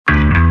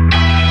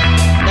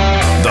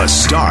The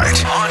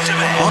Start. On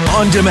demand.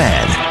 On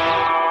demand.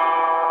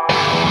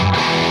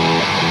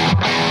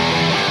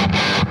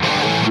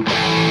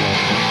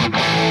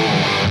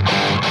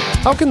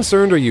 How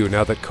concerned are you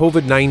now that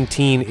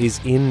COVID-19 is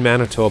in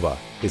Manitoba?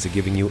 Is it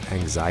giving you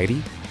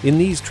anxiety? In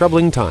these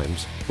troubling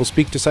times, we'll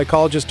speak to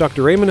psychologist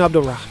Dr. Rehman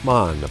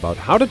Abdulrehman about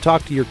how to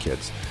talk to your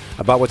kids,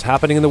 about what's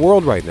happening in the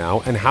world right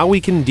now, and how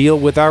we can deal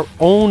with our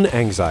own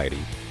anxiety,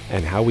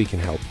 and how we can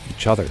help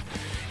each other.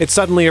 It's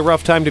suddenly a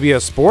rough time to be a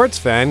sports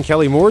fan.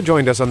 Kelly Moore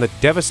joined us on the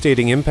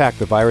devastating impact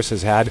the virus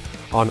has had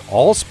on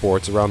all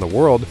sports around the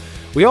world.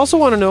 We also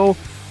want to know,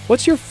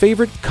 what's your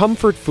favorite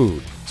comfort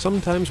food?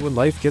 Sometimes when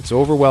life gets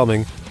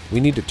overwhelming,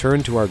 we need to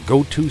turn to our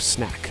go-to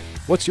snack.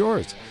 What's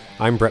yours?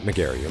 I'm Brett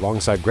McGarry,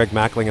 alongside Greg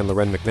Mackling and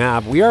Loren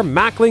McNabb. We are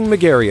Mackling,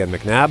 McGarry, and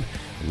McNabb,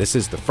 and this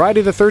is the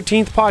Friday the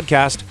 13th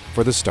podcast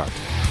for The Start.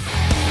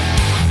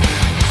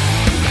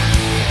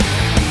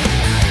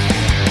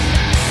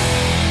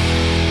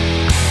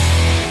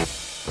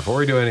 Before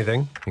we do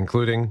anything,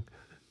 including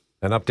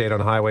an update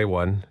on Highway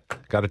 1,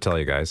 got to tell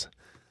you guys,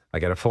 I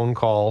got a phone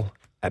call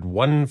at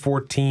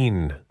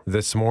 1:14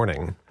 this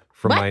morning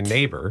from my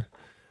neighbor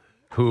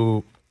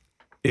who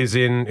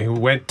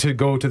went to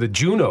go to the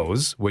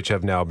Junos, which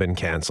have now been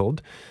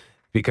canceled,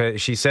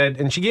 because she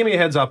said, and she gave me a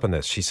heads up on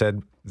this, she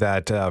said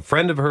that a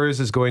friend of hers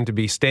is going to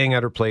be staying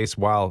at her place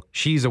while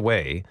she's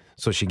away,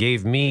 so she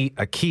gave me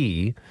a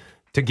key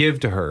to give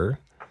to her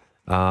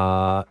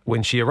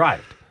when she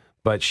arrived.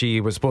 But she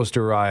was supposed to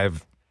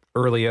arrive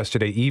early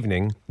yesterday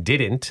evening,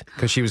 didn't,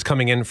 because she was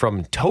coming in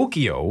from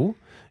Tokyo,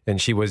 and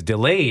she was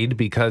delayed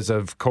because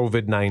of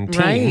COVID-19.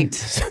 Right.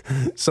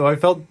 So I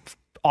felt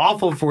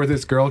awful for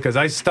this girl because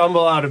I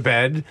stumble out of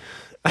bed.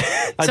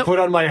 I put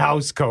on my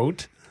house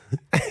coat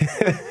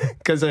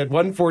because at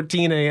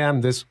 1:14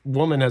 a.m. this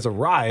woman has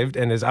arrived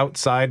and is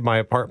outside my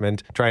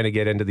apartment trying to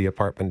get into the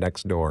apartment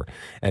next door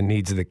and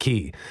needs the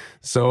key.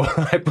 So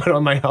I put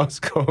on my house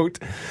coat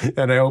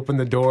and I open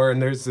the door and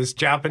there's this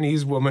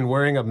Japanese woman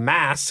wearing a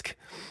mask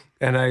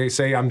and I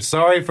say, "I'm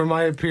sorry for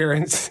my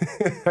appearance.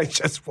 I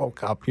just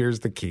woke up. Here's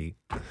the key."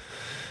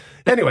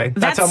 Anyway,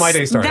 that's how my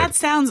day started. That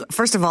sounds,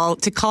 first of all,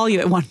 to call you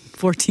at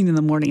 1:14 in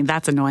the morning,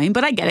 that's annoying,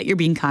 but I get it. You're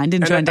being kind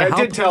and trying to help.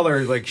 I did tell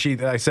her,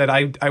 I said,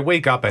 I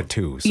wake up at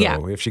 2,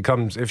 so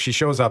if she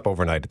shows up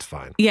overnight, it's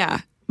fine. Yeah,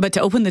 but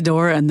to open the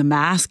door and the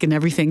mask and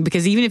everything,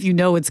 because even if you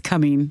know it's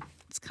coming,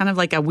 it's kind of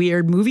like a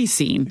weird movie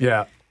scene.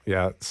 Yeah.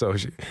 So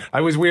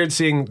I was weird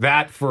seeing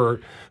that for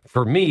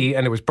me,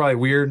 and it was probably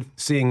weird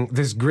seeing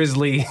this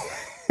grizzly,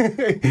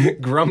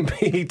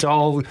 grumpy,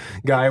 tall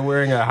guy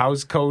wearing a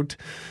house coat,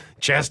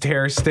 chest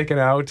hair sticking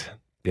out.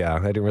 Yeah,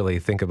 I didn't really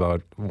think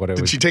about what it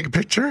was. Did she take a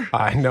picture?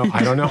 I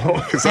don't know.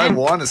 Because I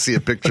want to see a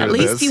picture of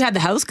this. At least you had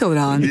the house coat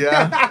on.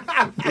 Yeah,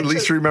 at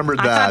least you remembered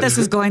that. I thought this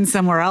was going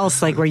somewhere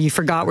else, like where you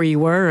forgot where you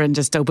were and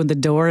just opened the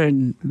door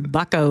and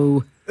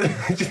bucko.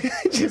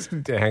 Just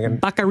hanging.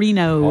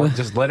 Buccarino.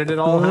 Just letting it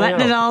all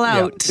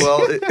out. Yeah.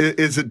 Well,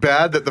 is it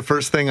bad that the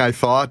first thing I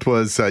thought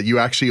was you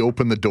actually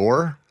opened the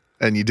door?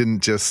 And you didn't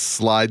just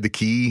slide the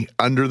key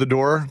under the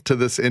door to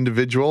this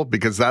individual?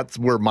 Because that's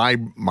where my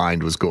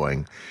mind was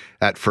going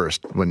at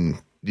first when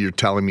you're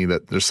telling me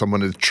that there's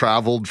someone who's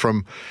traveled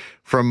from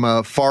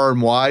far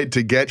and wide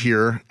to get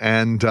here.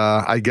 And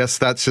I guess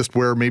that's just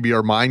where maybe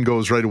our mind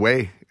goes right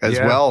away as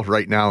well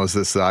right now, is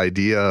this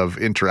idea of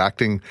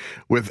interacting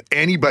with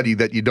anybody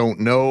that you don't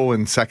know.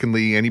 And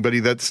secondly, anybody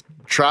that's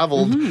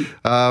traveled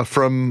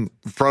from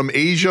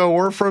Asia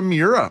or from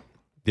Europe.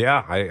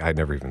 Yeah, I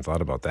never even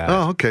thought about that.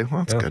 Oh, okay.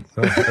 Well, that's good.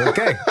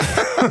 Okay.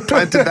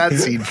 Planted that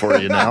seed for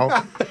you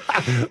now.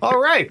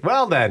 All right.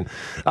 Well, then.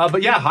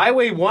 But yeah,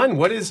 Highway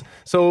 1,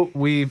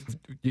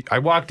 I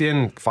walked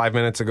in 5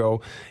 minutes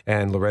ago,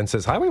 and Loren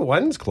says, Highway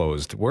 1's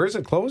closed. Where is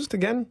it closed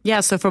again?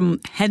 Yeah, so from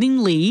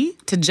Headingley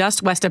to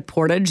just west of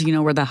Portage,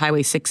 where the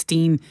Highway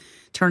 16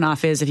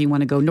 turnoff is if you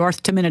want to go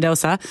north to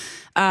Minnedosa.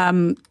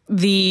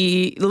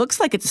 It looks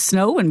like it's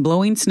snow and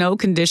blowing snow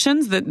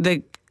conditions.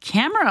 The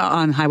camera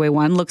on Highway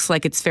 1 looks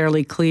like it's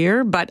fairly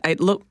clear, but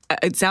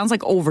it sounds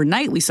like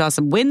overnight we saw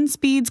some wind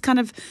speeds kind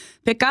of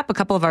pick up. A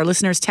couple of our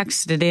listeners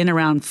texted in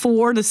around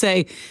 4 to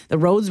say the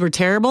roads were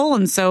terrible,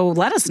 and so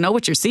let us know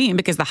what you're seeing,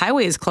 because the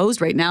highway is closed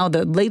right now.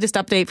 The latest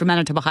update from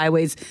Manitoba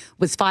Highways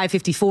was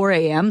 5:54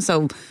 a.m.,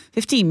 so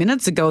 15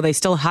 minutes ago they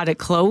still had it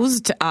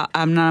closed.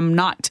 I'm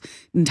not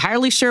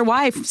entirely sure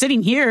why.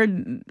 Sitting here,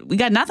 we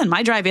got nothing.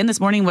 My drive in this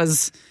morning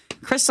was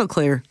crystal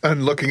clear.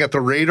 And looking at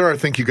the radar, I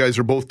think you guys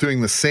are both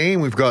doing the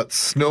same. We've got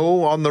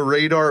snow on the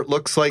radar. It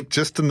looks like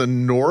just in the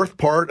north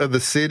part of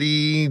the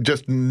city,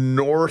 just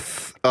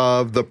north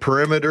of the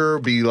perimeter,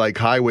 be like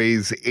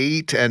highways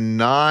 8 and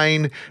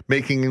 9,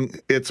 making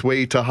its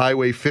way to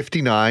Highway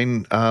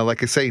 59,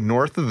 like I say,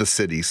 north of the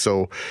city.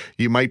 So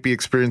you might be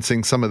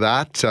experiencing some of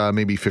that,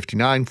 maybe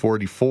 59,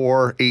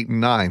 44, 8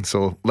 and 9.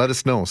 So let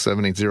us know,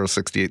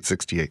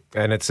 780-6868.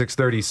 And at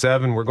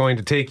 6:37, we're going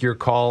to take your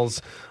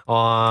calls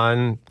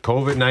on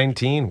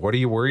COVID-19, what are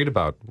you worried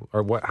about?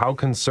 Or how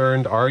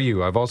concerned are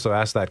you? I've also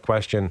asked that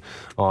question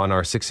on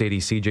our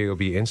 680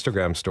 CJOB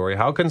Instagram story.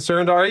 How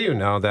concerned are you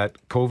now that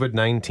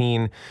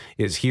COVID-19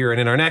 is here?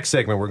 And in our next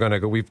segment, we're going to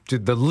go, we've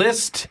did the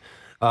list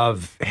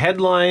of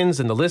headlines,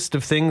 and the list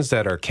of things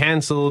that are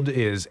canceled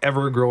is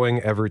ever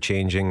growing, ever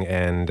changing.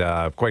 And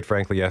quite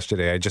frankly,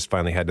 yesterday I just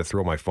finally had to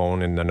throw my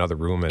phone in another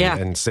room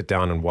and sit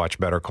down and watch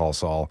Better Call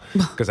Saul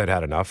because I'd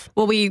had enough.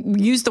 Well, we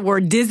used the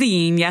word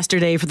dizzying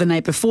yesterday for the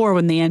night before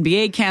when the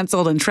NBA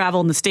canceled and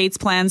travel in the States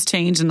plans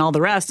changed and all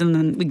the rest. And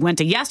then we went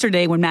to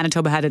yesterday when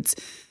Manitoba had its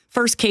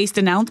first case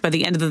announced. By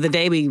the end of the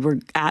day, we were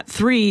at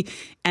 3.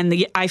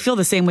 And I feel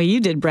the same way you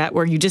did, Brett,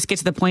 where you just get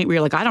to the point where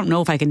you're like, I don't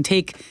know if I can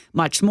take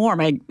much more.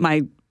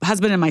 My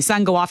husband and my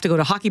son go off to go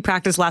to hockey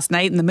practice last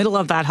night. In the middle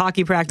of that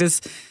hockey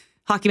practice,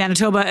 Hockey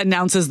Manitoba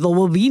announces there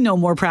will be no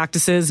more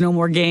practices, no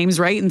more games,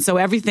 right? And so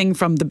everything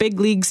from the big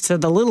leagues to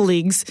the little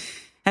leagues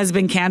has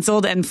been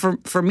canceled. And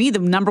for me, the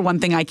number one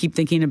thing I keep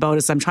thinking about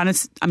is I'm trying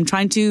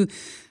to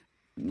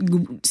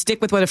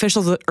stick with what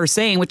officials are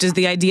saying, which is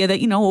the idea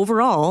that,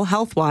 overall,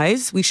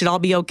 health-wise, we should all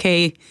be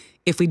okay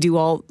if we do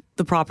all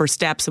the proper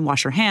steps and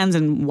wash our hands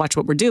and watch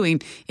what we're doing.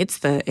 It's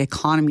the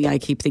economy I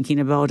keep thinking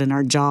about, and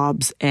our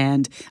jobs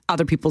and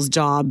other people's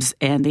jobs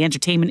and the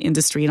entertainment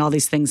industry and all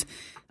these things.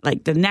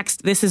 Like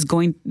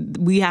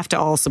we have to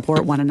all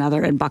support one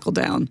another and buckle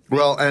down.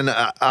 Well, and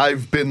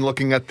I've been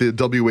looking at the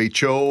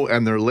WHO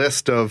and their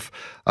list of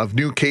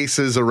new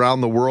cases around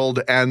the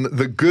world. And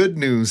the good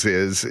news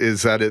is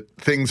that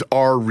things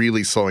are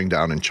really slowing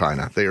down in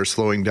China. They are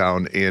slowing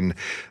down in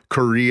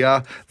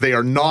Korea. They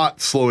are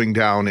not slowing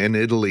down in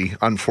Italy,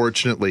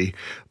 unfortunately.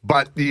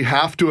 But you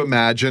have to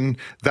imagine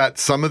that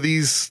some of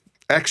these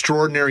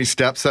extraordinary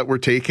steps that we're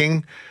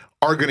taking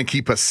are going to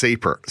keep us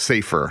safer.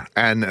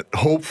 And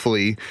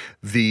hopefully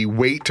the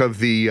weight of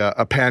the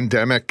a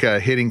pandemic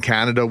hitting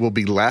Canada will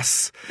be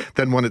less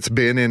than when it's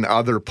been in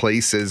other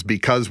places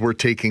because we're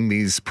taking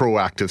these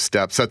proactive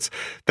steps.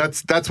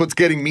 That's what's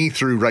getting me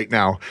through right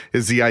now,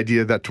 is the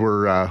idea that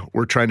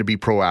we're trying to be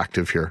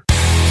proactive here.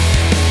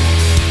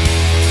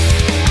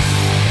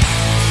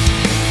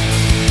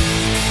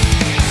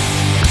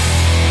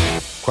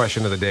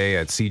 Question of the day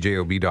at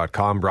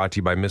cjob.com, brought to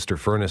you by Mr.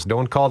 Furnace.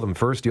 Don't call them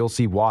first. You'll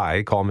see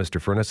why. Call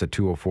Mr. Furnace at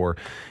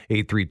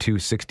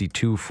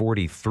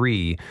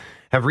 204-832-6243.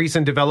 Have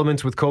recent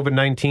developments with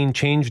COVID-19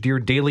 changed your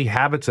daily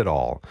habits at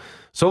all?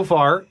 So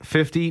far,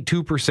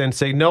 52%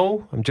 say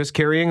no, I'm just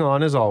carrying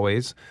on as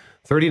always.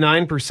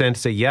 39%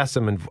 say yes,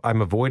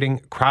 I'm avoiding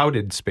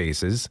crowded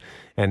spaces.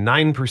 And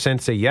 9%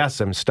 say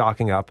yes, I'm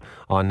stocking up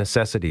on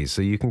necessities.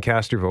 So you can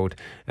cast your vote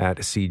at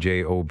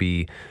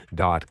cjob.com.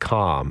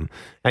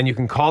 And you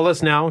can call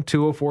us now,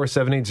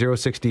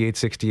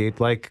 204-780-6868.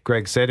 Like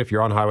Greg said, if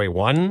you're on Highway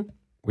 1,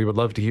 we would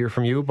love to hear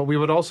from you. But we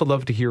would also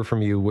love to hear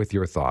from you with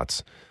your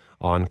thoughts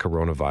on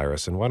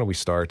coronavirus. And why don't we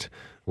start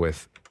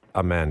with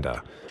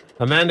Amanda.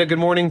 Amanda, good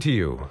morning to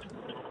you.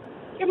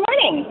 Good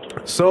morning.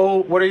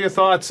 So, what are your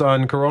thoughts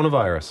on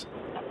coronavirus?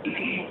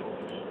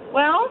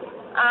 Well,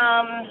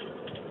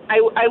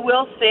 I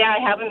will say I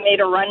haven't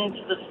made a run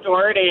to the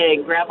store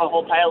to grab a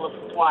whole pile of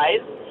supplies.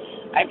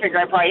 I figure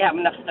I probably have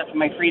enough stuff in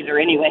my freezer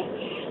anyway.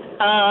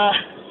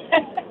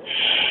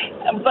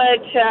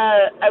 But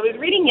I was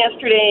reading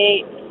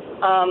yesterday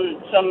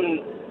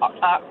some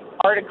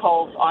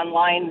articles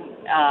online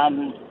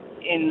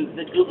in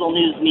the Google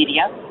News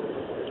media,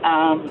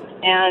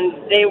 and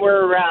they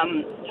were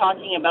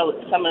talking about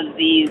some of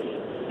these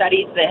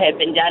studies that had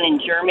been done in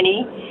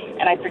Germany,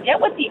 and I forget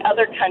what the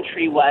other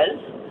country was,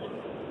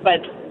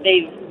 but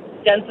they've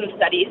done some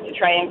studies to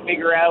try and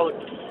figure out,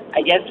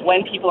 I guess,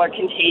 when people are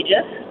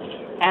contagious.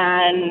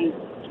 And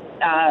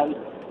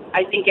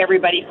I think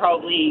everybody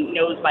probably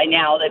knows by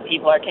now that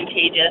people are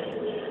contagious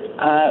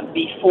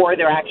before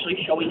they're actually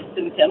showing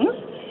symptoms,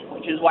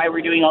 which is why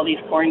we're doing all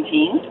these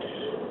quarantines.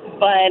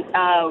 But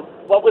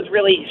what was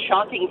really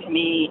shocking to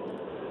me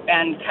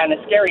and kind of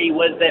scary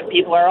was that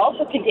people are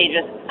also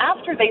contagious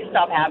after they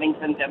stop having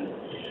symptoms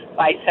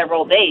by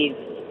several days.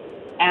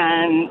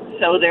 And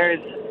so there's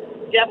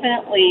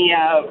definitely,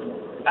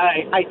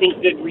 I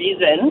think, good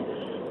reason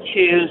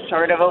to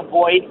sort of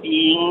avoid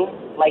being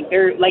like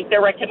they're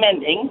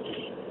recommending,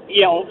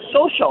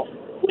 social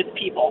with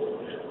people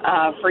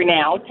for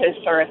now to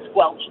sort of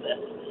squelch this.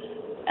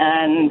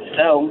 And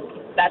so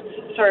that's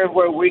sort of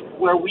where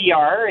we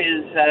are.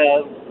 Is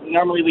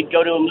normally we'd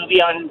go to a movie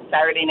on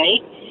Saturday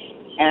night,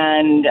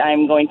 and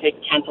I'm going to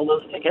cancel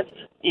those tickets.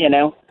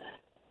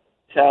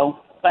 So,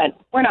 but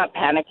we're not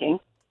panicking.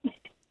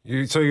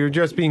 So you're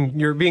just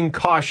being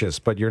cautious,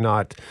 but you're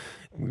not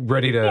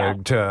ready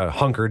to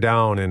hunker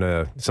down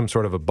in some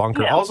sort of a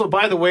bunker. Yeah. Also,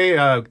 by the way,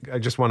 I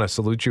just want to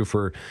salute you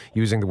for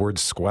using the word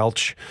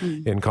squelch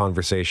in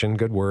conversation.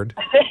 Good word.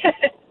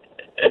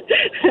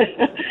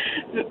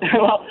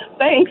 Well,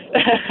 thanks.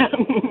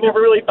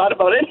 Never really thought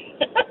about it.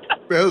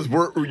 It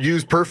was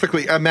used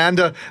perfectly.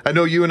 Amanda, I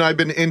know you and I have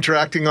been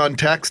interacting on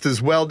text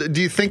as well.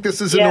 Do you think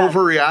this is an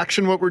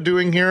overreaction, what we're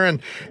doing here? And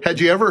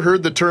had you ever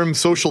heard the term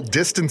social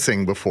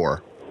distancing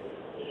before?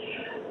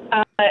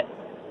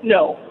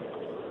 No.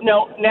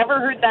 No, never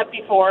heard that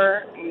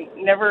before.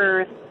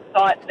 Never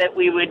thought that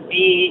we would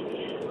be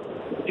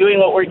doing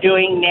what we're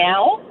doing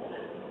now.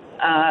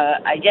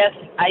 I guess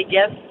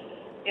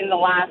in the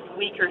last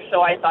week or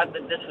so, I thought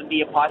that this would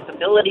be a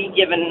possibility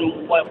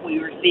given what we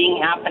were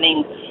seeing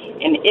happening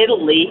in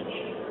Italy.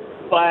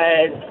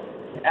 But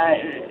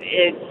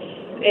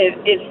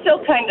it's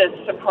still kind of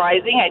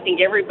surprising. I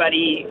think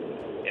everybody,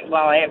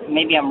 well,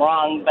 maybe I'm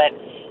wrong, but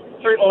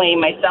certainly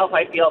myself,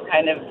 I feel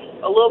kind of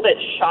a little bit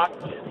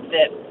shocked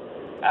that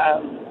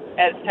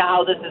as to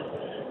how this is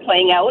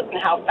playing out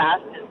and how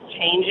fast it's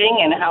changing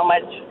and how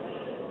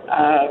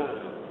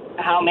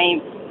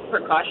many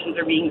precautions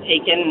are being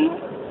taken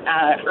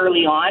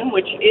early on,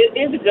 which is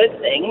a good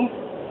thing.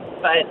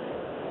 But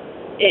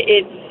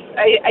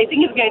I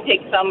think it's going to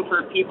take some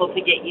for people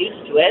to get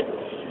used to it.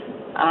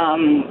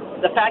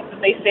 The fact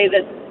that they say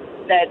that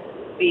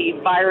the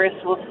virus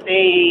will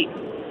stay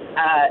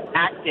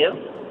active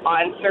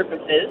on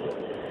surfaces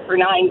for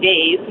 9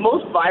 days.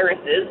 Most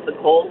viruses, the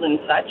cold and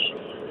such,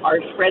 are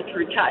spread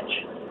through touch.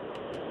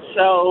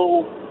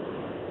 So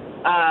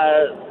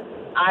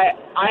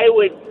I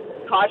would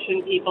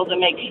caution people to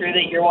make sure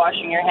that you're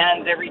washing your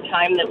hands every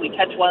time that we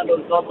touch one of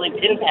those lovely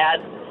pin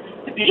pads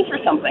to be for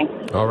something.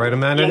 All right,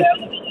 Amanda.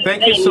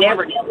 Thank you so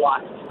much. Get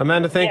lost.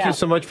 Amanda, thank you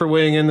so much for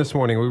weighing in this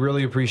morning. We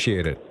really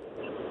appreciate it.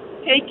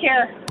 Take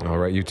care. All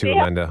right, you too,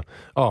 Amanda.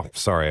 Oh,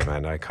 sorry,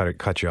 Amanda. I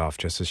cut you off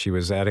just as she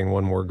was adding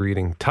one more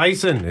greeting.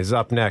 Tyson is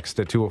up next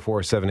at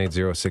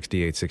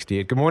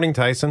 204-780-6868. Good morning,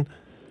 Tyson.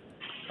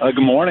 Good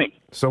morning.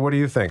 So what do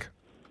you think?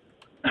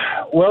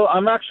 Well,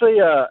 I'm actually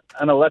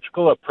an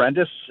electrical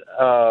apprentice,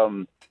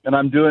 and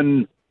I'm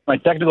doing my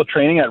technical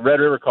training at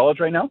Red River College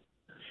right now.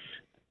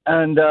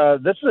 And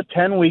this is a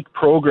 10-week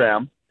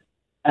program,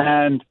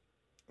 and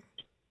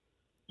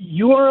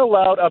you are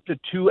allowed up to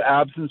 2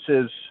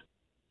 absences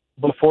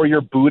before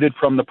you're booted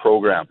from the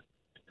program.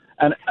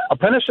 And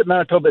Apprenticeship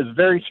Manitoba is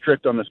very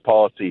strict on this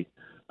policy.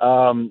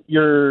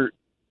 You're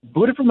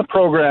booted from the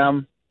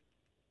program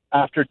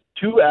after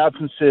 2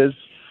 absences,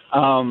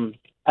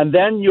 and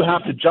then you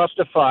have to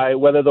justify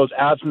whether those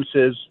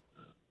absences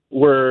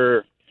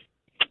were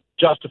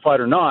justified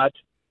or not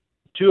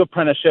to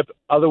apprenticeship.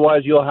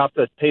 Otherwise, you'll have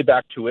to pay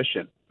back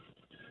tuition.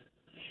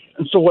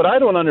 And so what I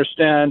don't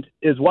understand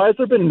is why has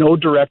there been no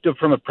directive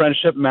from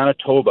Apprenticeship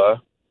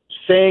Manitoba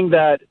saying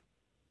that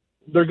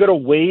they're going to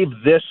waive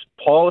this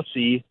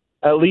policy,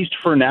 at least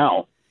for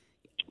now?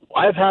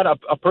 I've had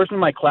a person in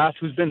my class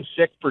who's been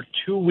sick for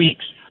 2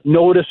 weeks,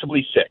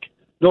 noticeably sick,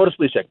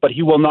 but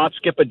he will not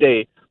skip a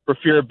day for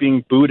fear of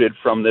being booted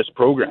from this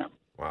program.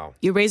 Wow.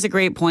 You raise a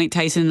great point,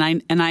 Tyson,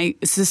 and I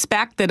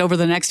suspect that over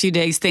the next few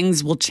days,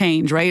 things will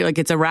change, right? Like,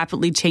 it's a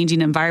rapidly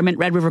changing environment.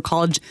 Red River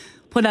College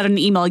put out an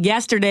email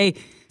yesterday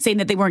saying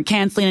that they weren't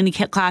canceling any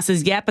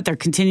classes yet, but they're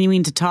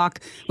continuing to talk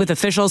with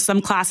officials. Some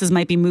classes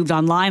might be moved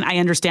online. I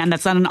understand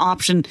that's not an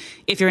option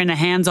if you're in a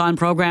hands-on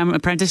program,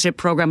 apprenticeship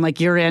program like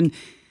you're in.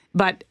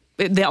 But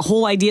the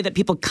whole idea that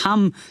people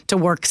come to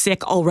work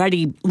sick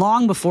already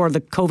long before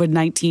the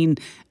COVID-19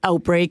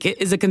 outbreak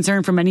is a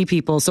concern for many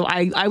people. So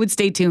I would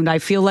stay tuned. I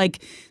feel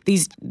like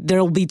there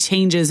will be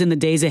changes in the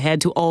days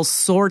ahead to all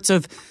sorts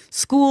of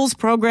schools,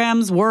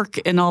 programs, work,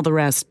 and all the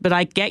rest. But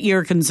I get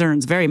your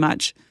concerns very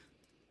much.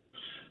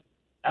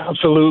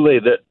 Absolutely.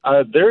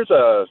 There's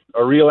a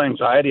real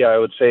anxiety, I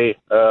would say,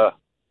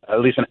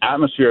 at least an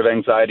atmosphere of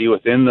anxiety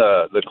within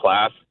the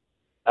class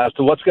as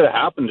to what's going to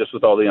happen just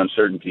with all the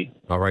uncertainty.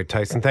 All right,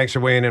 Tyson, thanks for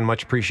weighing in.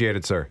 Much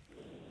appreciated, sir.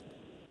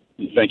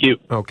 Thank you.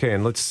 Okay,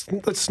 and let's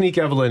sneak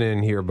Evelyn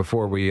in here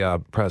before we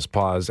press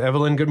pause.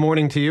 Evelyn, good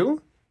morning to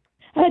you.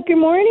 Good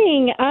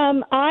morning.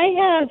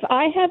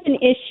 I have an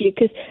issue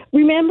because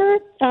remember,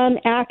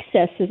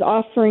 Access is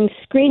offering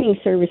screening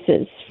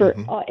services for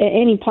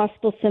any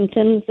possible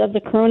symptoms of the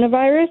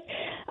coronavirus.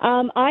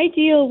 I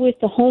deal with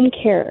the home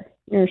care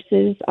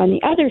nurses on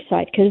the other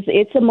side because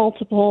it's a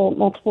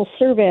multiple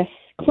service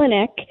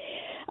clinic.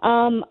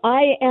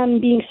 I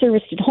am being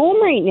serviced at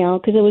home right now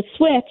because I was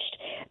switched,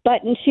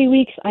 but in 2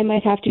 weeks I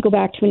might have to go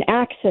back to an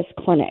Access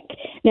clinic.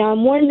 Now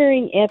I'm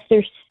wondering if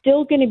they're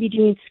still going to be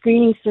doing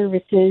screening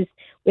services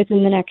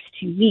within the next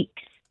 2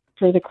 weeks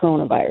for the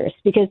coronavirus,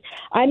 because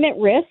I'm at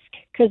risk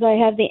because I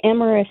have the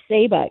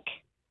MRSA bug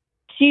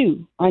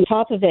too on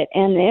top of it,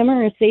 and the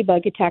MRSA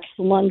bug attacks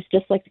the lungs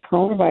just like the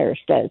coronavirus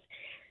does.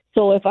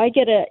 So if I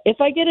get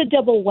a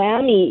double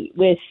whammy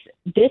with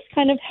this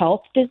kind of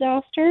health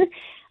disaster,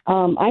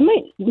 I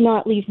might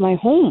not leave my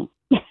home.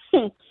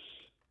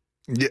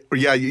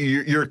 Yeah,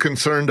 you're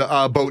concerned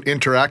about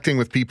interacting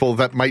with people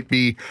that might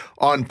be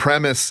on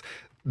premise,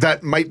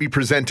 that might be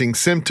presenting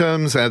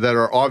symptoms that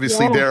are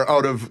obviously there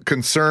out of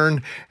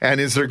concern.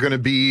 And is there going to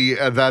be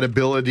that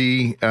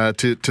ability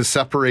to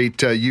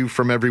separate you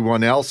from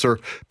everyone else, or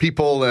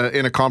people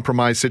in a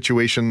compromised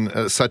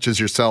situation such as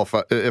yourself,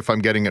 if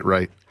I'm getting it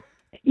right?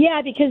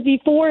 Yeah, because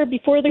before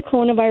the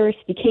coronavirus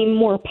became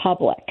more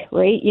public,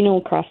 right,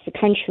 across the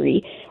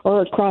country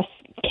or across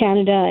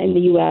Canada and the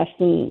U.S.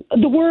 and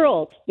the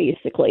world,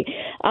 basically,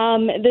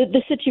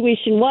 the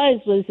situation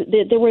was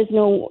that there was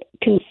no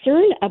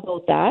concern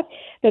about that,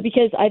 but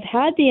because I've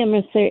had the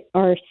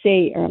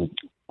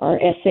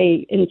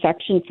RSA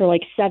infection for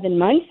like 7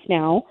 months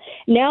now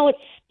it's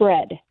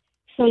spread.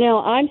 So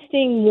now I'm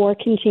staying more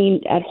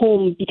contained at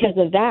home because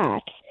of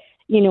that.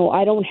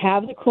 I don't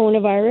have the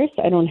coronavirus.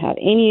 I don't have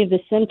any of the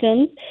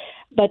symptoms.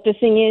 But the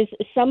thing is,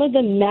 some of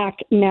them mask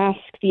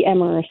the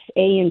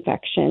MRSA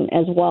infection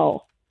as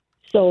well.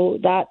 So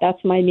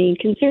that's my main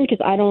concern,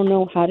 because I don't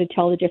know how to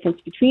tell the difference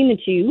between the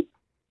two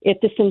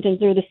if the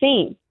symptoms are the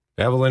same.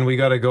 Evelyn, we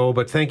got to go,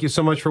 but thank you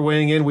so much for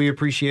weighing in. We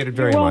appreciate it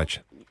very much.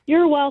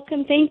 You're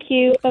welcome. Thank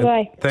you.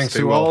 Bye-bye. Thanks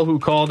to all who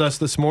called us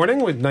this morning.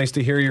 Nice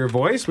to hear your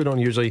voice. We don't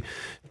usually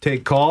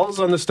take calls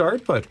on the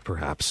start, but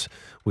perhaps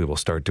we will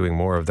start doing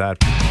more of that.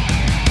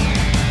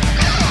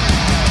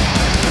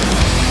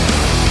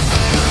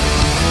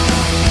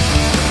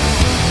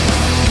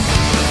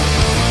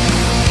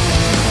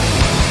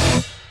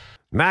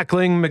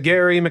 Mackling,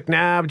 McGarry,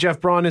 McNabb,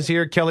 Jeff Braun is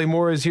here, Kelly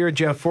Moore is here,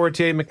 Jeff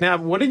Forte. McNabb,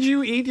 what did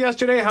you eat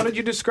yesterday? How did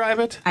you describe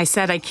it? I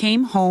said I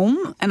came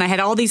home and I had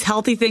all these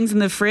healthy things in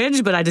the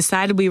fridge, but I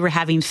decided we were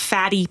having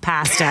fatty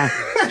pasta.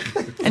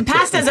 And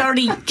pasta's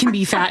already can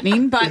be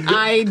fattening, but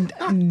I...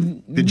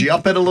 Did you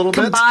up it a little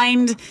bit?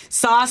 Combined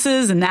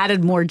sauces and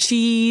added more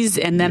cheese,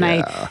 and then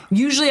I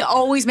usually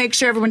always make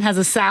sure everyone has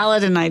a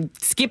salad, and I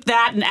skipped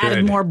that and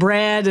added more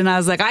bread, and I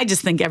was like, I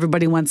just think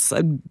everybody wants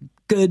a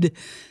good...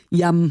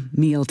 Yum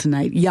meal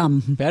tonight.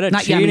 Yum.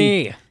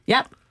 Fettuccine.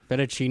 Yep.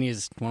 Fettuccine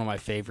is one of my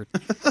favorite.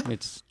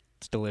 It's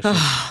delicious.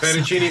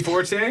 Fettuccine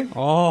Forte?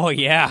 Oh,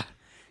 yeah.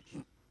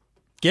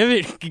 Give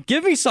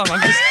me some.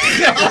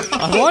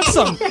 I want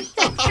some.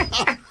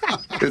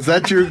 Is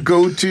that your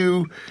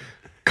go-to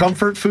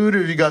comfort food, or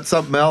have you got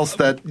something else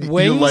that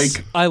wings? You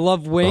like? I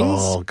love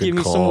wings. Oh, good Give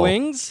me call. some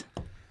wings.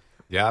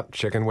 Yep,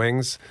 chicken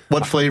wings.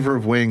 What flavor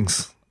of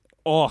wings?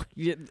 Oh,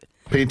 yeah.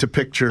 Paint a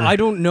picture. I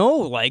don't know.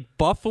 Like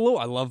buffalo.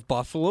 I love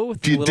buffalo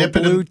with Do you little dip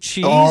it blue in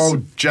cheese.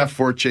 Oh, Jeff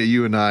Forte,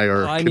 you and I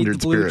are I kindred need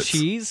the blue spirits.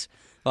 cheese.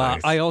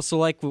 Nice. I also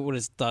like what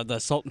is the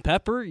salt and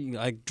pepper. I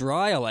like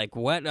dry. I like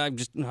wet. I'm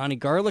just honey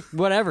garlic.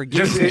 Whatever.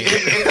 Just if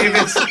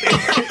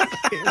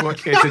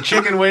it's a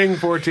chicken wing,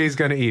 Forte's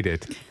going to eat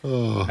it.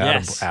 Oh.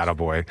 Yes.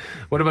 Attaboy.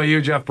 What about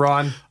you, Jeff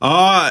Braun?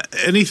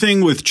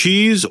 Anything with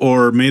cheese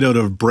or made out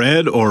of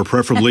bread, or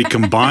preferably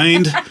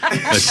combined.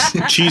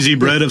 A cheesy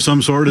bread of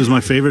some sort is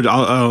my favorite.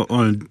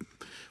 When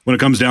it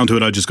comes down to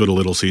it, I just go to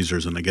Little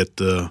Caesars and I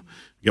get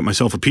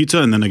myself a pizza,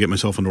 and then I get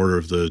myself an order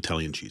of the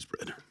Italian cheese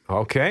bread.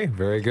 Okay,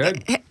 very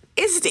good.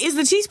 Is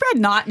the cheese bread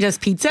not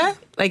just pizza?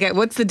 Like,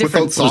 what's the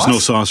difference? There's no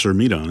sauce or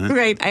meat on it.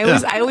 Right.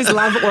 I always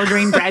love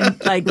ordering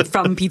bread like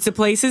from pizza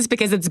places,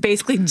 because it's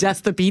basically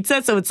just the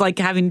pizza, so it's like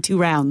having two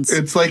rounds.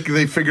 It's like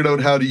they figured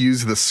out how to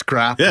use the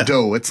scrap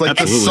dough. It's like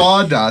absolutely. the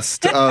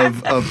sawdust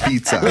of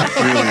pizza.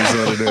 Really is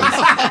what it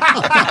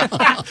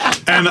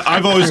is. And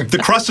the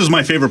crust is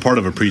my favorite part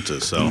of a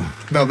pizza. So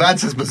no,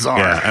 that's just bizarre.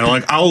 Yeah,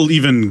 and I'll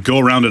even go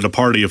around at a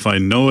party if I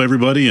know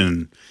everybody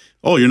and.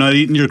 Oh, you're not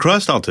eating your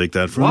crust? I'll take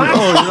that from you.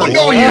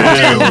 Oh, you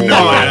do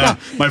not.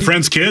 My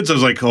friends' kids, I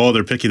was like, oh,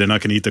 they're picky. They're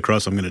not going to eat the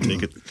crust. I'm going to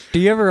take it.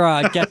 Do you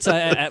ever get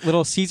at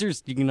Little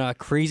Caesars? You can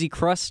crazy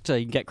crust.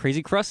 You can get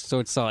crazy crust, so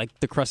it's like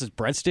the crust is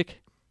breadstick.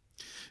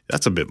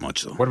 That's a bit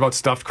much, though. What about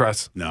stuffed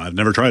crust? No, I've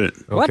never tried it.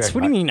 What? Okay.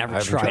 What do you mean never I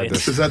haven't tried it?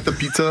 this. Is that the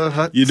Pizza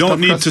Hut? You don't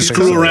stuffed need crust to pizza?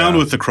 screw around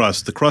with the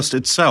crust. The crust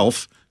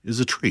itself is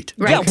a treat.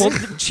 Right. Yeah, well,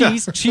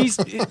 cheese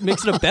it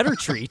makes it a better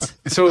treat.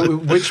 So,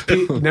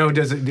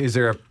 is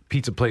there a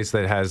pizza place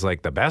that has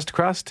like the best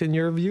crust in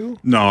your view?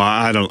 No,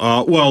 I don't.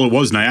 Well, it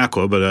was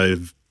Niagara, but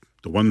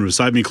the one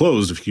beside me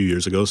closed a few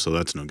years ago, so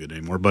that's no good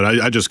anymore. But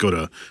I just go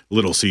to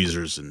Little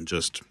Caesars and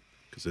just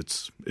because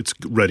it's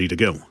ready to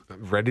go.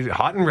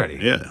 Hot and ready.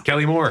 Yeah.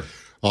 Kelly Moore.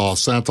 Oh,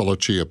 Santa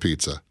Lucia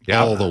pizza.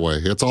 Yeah. All the way.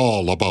 It's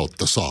all about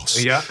the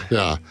sauce. Yeah.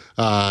 Yeah.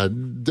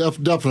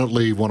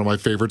 Definitely one of my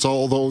favorites.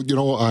 Although,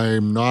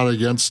 I'm not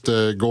against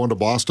going to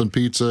Boston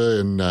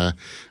Pizza and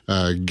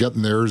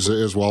getting theirs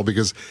as well,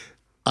 because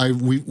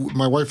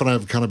my wife and I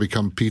have kind of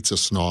become pizza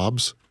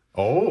snobs.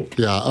 Oh.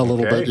 Yeah, a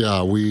little bit.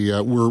 Yeah.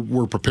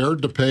 We're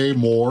prepared to pay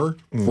more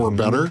for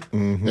better.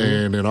 Mm-hmm.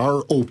 And in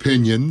our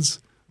opinions,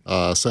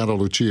 Santa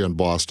Lucia and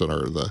Boston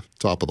are the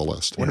top of the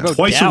list. What about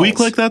Twice Dallas? a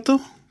week like that,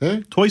 though?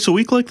 Hey? Twice a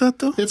week like that,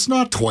 though? It's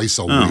not twice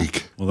a Oh.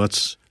 week. Well,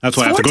 that's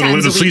why I have to go 4 to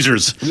times Little a week.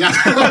 Caesars.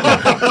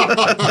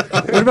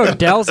 What about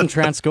Dell's and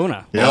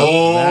Transcona?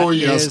 Oh, That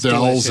yes, is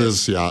Dell's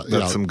delicious. is,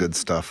 That's some good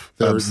stuff.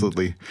 There-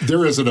 Absolutely.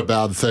 There isn't a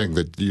bad thing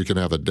that you can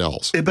have at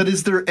Dell's. But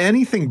is there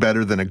anything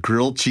better than a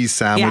grilled cheese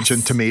sandwich Yes.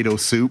 and tomato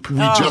soup? We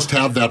just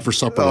had that for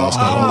supper last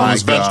night. Oh my It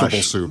was vegetable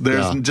gosh. soup.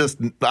 There's yeah. just,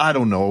 I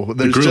don't know. The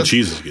There's grilled just,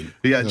 cheese is good.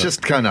 Yeah, it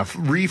just kind of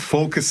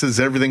refocuses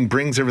everything,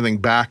 brings everything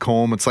back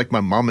home. It's like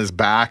my mom is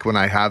back when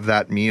I have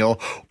that meal.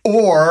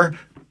 Or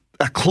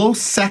a close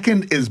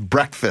second is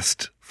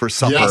breakfast for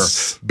supper.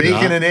 Yes.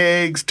 Bacon and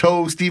eggs,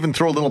 toast, even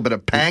throw a little bit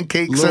of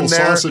pancakes Little in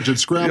there. sausage and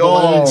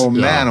scrambled eggs. Oh,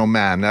 man, Yeah. oh,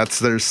 man.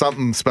 There's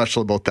something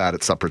special about that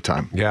at supper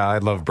time. Yeah, I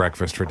love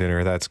breakfast for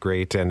dinner. That's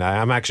great. And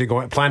I'm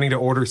actually planning to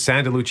order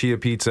Santa Lucia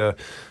pizza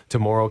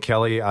tomorrow,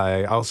 Kelly.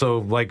 I also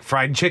like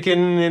fried chicken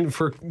and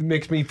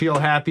makes me feel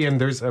happy.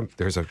 And there's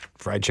a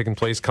fried chicken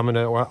place coming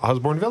to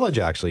Osborne Village,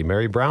 actually.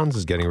 Mary Brown's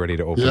is getting ready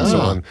to open, so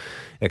I'm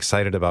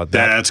excited about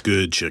that. That's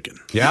good chicken.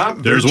 Yeah?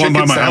 There's Their one by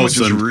chicken my house. sandwich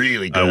is And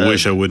really good. I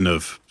wish I wouldn't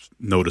have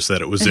noticed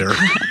that it was there.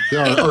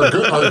 Yeah,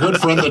 our good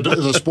friend,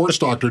 the sports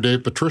doctor,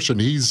 Dave Patrician,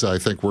 he's, I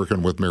think,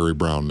 working with Mary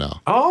Brown now.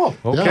 Oh,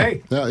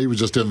 okay. Yeah, he was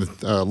just in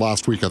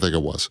last week, I think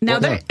it was. Now,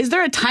 is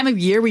there a time of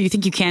year where you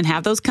think you can't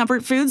have those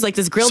comfort foods? Like,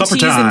 does grilled Supper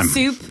cheese time. and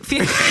soup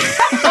feel...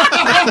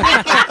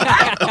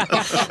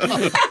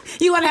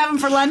 You want to have them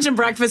for lunch and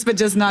breakfast, but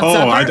just not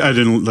supper? I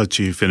didn't let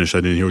you finish.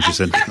 I didn't hear what you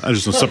said. I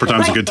just know supper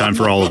time's a good time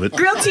for all of it.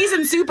 Grilled cheese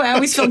and soup, I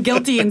always feel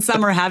guilty in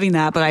summer having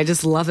that, but I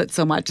just love it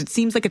so much. It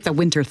seems like it's a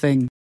winter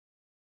thing.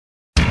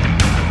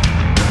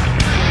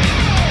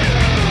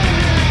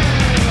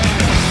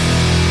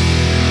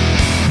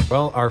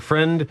 Well, our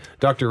friend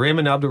Dr.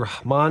 Rehman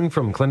Abdulrehman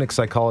from Clinic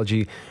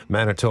Psychology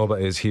Manitoba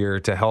is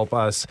here to help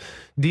us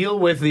deal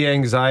with the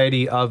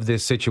anxiety of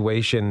this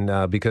situation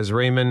because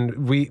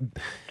Rehman,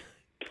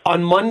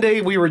 on Monday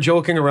we were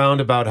joking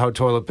around about how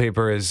toilet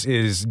paper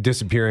is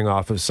disappearing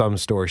off of some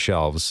store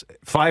shelves.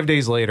 5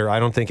 days later, I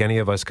don't think any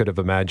of us could have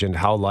imagined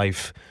how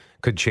life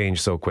could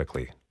change so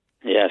quickly.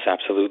 Yes,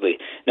 absolutely.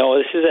 No,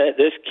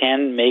 this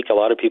can make a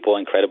lot of people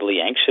incredibly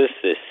anxious.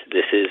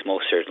 This is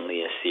most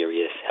certainly a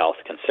serious health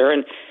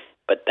concern.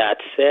 But that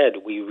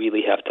said, we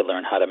really have to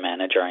learn how to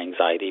manage our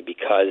anxiety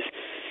because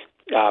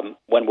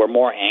when we're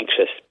more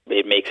anxious,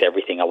 it makes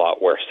everything a lot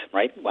worse,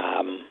 right?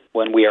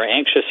 When we are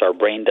anxious, our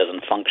brain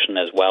doesn't function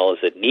as well as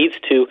it needs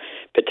to,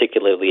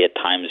 particularly at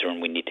times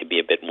when we need to be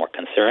a bit more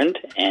concerned,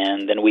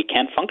 and then we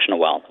can't function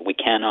well. We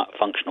cannot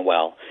function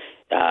well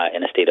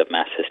in a state of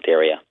mass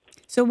hysteria.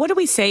 So what do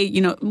we say,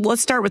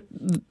 let's start with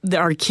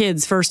our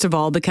kids, first of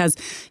all, because,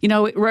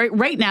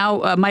 right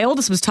now, my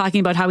oldest was talking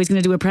about how he's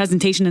going to do a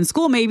presentation in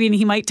school maybe, and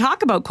he might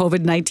talk about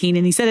COVID-19,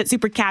 and he said it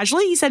super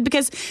casually. He said,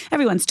 because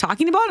everyone's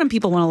talking about it and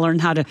people want to learn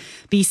how to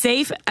be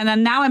safe. And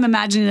then now I'm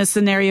imagining a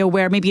scenario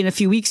where maybe in a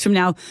few weeks from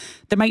now,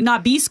 there might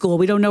not be school.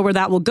 We don't know where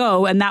that will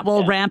go, and that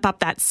will ramp up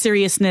that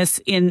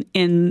seriousness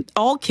in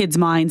all kids'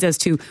 minds as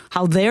to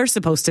how they're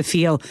supposed to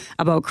feel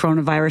about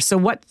coronavirus. So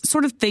what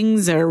sort of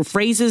things or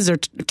phrases or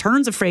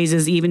turns of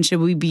phrases even should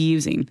we be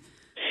using?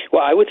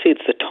 Well, I would say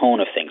it's the tone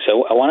of things.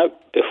 So I want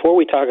to, before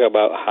we talk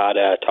about how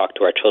to talk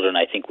to our children,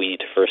 I think we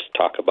need to first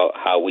talk about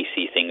how we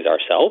see things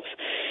ourselves,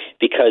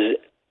 because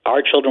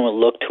our children will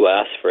look to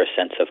us for a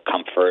sense of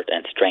comfort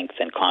and strength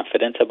and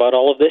confidence about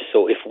all of this.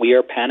 So if we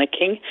are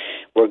panicking,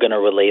 we're going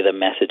to relay the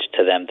message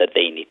to them that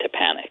they need to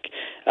panic.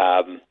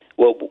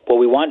 What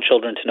we want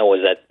children to know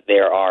is that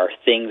there are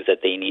things that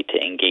they need to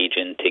engage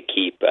in to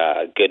keep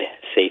good,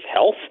 safe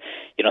health.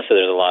 So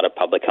there's a lot of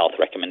public health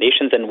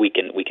recommendations, and we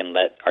can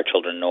let our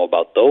children know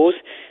about those.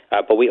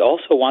 But we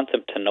also want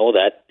them to know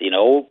that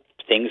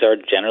things are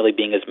generally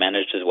being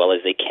managed as well as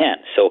they can.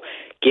 So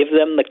give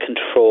them the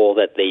control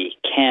that they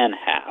can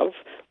have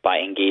by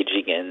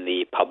engaging in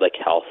the public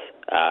health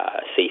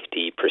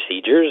safety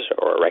procedures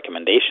or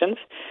recommendations,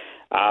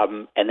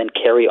 and then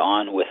carry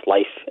on with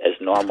life as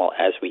normal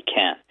as we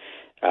can.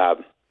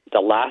 The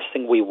last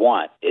thing we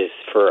want is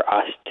for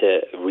us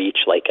to reach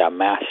like a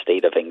mass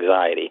state of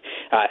anxiety.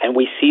 And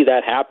we see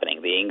that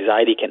happening. The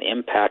anxiety can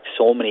impact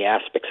so many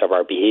aspects of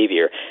our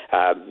behavior.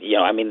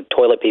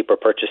 Toilet paper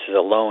purchases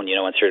alone,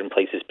 in certain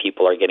places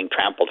people are getting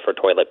trampled for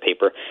toilet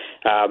paper.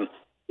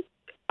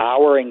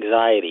 Our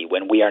anxiety,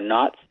 when we are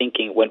not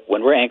thinking,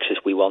 when we're anxious,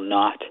 we will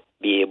not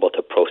be able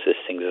to process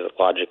things as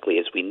logically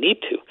as we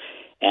need to.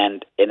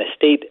 And in a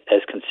state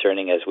as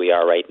concerning as we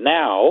are right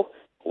now,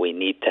 we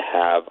need to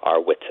have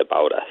our wits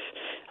about us.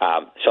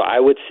 So I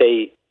would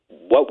say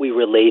what we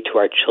relay to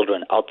our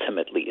children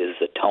ultimately is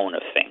the tone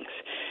of things.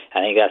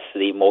 I think that's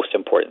the most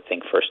important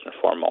thing first and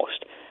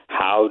foremost.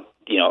 How,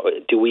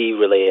 do we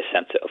relay a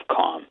sense of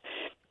calm?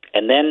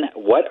 And then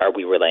what are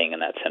we relaying in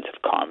that sense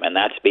of calm? And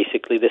that's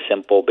basically the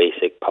simple,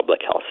 basic public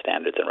health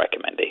standards and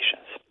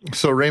recommendations.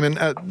 So,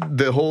 Rehman,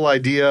 the whole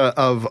idea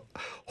of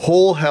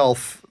whole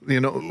health,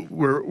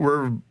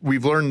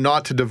 we've learned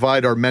not to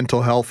divide our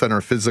mental health and our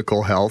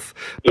physical health.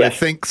 But yes. I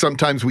think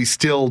sometimes we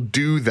still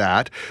do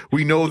that.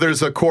 We know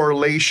there's a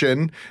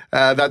correlation.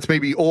 That's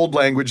maybe old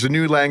language. The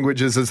new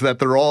language is that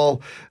they're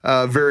all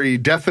very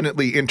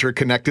definitely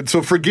interconnected.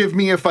 So forgive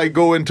me if I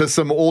go into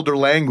some older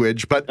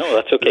language, but no,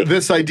 that's okay.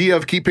 This idea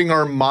of keeping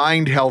our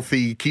mind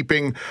healthy,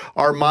 keeping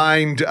our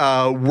mind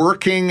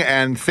working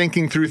and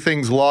thinking through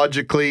things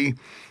logically,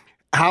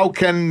 how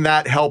can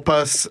that help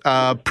us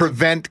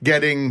prevent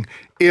getting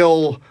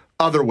ill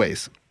other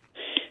ways?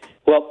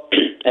 Well,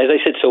 as I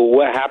said, so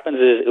what happens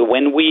is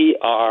when we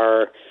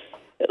are,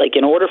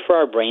 in order for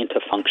our brain to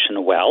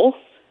function well,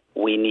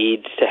 we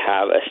need to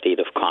have a state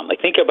of calm.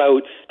 Think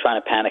about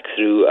trying to panic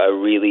through a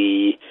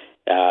really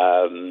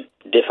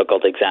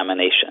difficult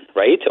examination,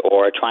 right?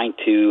 Or trying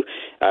to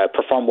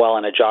perform well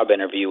in a job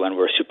interview when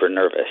we're super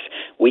nervous.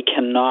 We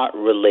cannot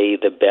relay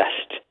the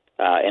best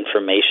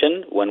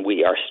information when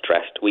we are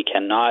stressed. We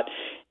cannot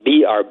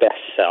be our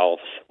best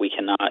selves. We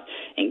cannot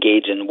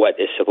engage in what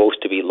is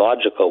supposed to be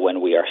logical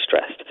when we are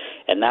stressed.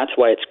 And that's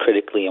why it's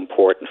critically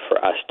important for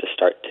us to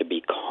start to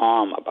be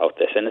calm about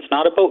this. And it's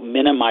not about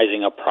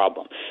minimizing a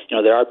problem.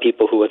 There are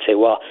people who would say,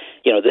 well,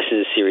 this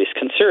is a serious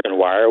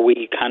concern. Why are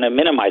we kind of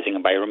minimizing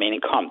it by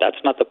remaining calm? That's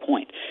not the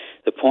point.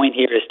 The point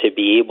here is to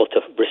be able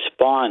to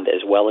respond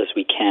as well as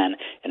we can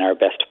in our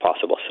best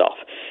possible self.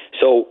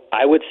 So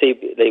I would say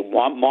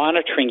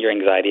monitoring your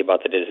anxiety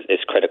about it is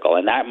critical.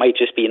 And that might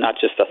just be not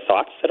just the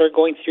thoughts that are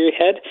going through your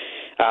head,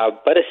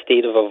 but a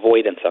state of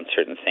avoidance on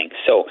certain things.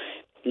 So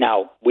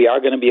now we are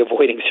going to be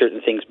avoiding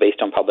certain things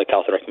based on public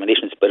health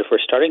recommendations, but if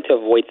we're starting to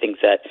avoid things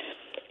that,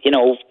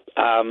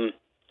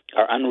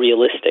 are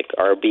unrealistic,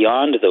 are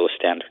beyond those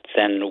standards,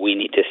 then we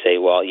need to say,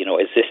 well,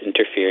 is this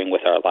interfering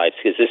with our lives?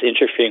 Is this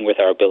interfering with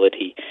our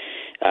ability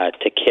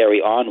to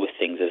carry on with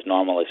things as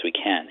normal as we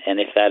can? And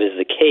if that is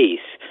the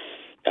case,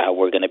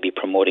 we're going to be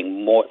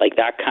promoting more, like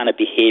that kind of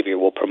behavior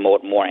will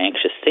promote more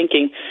anxious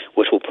thinking,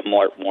 which will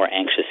promote more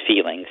anxious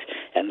feelings,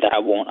 and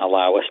that won't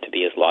allow us to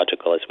be as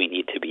logical as we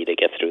need to be to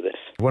get through this.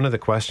 One of the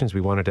questions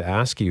we wanted to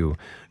ask you,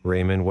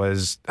 Rehman,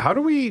 was how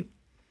do we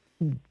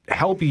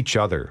help each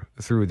other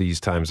through these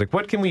times? Like,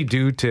 what can we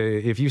do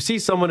if you see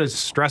someone is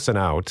stressing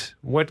out,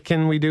 what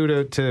can we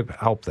do to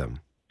help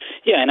them?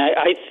 Yeah, and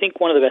I think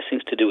one of the best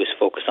things to do is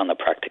focus on the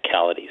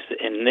practicalities.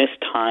 In this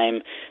time,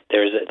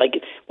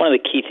 one of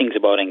the key things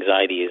about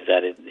anxiety is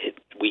that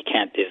we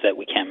can't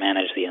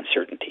manage the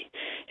uncertainty.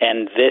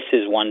 And this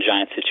is one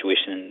giant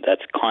situation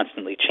that's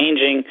constantly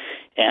changing,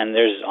 and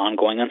there's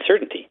ongoing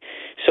uncertainty.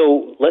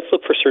 So let's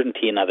look for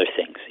certainty in other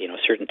things.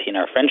 Certainty in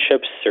our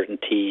friendships,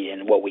 certainty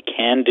in what we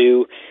can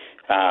do.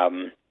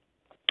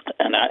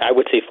 And I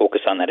would say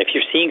focus on that. If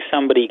you're seeing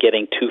somebody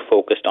getting too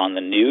focused on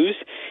the news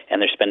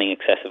and they're spending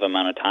excessive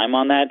amount of time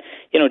on that,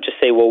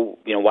 just say, well,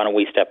 why don't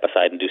we step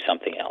aside and do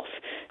something else?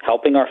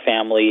 Helping our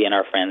family and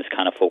our friends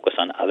kind of focus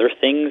on other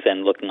things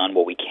and looking on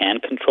what we can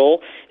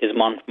control is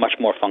much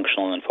more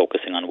functional than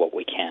focusing on what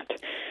we can't.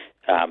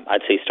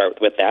 I'd say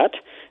start with that.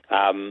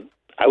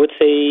 I would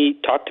say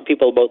talk to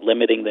people about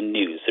limiting the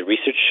news. The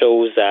research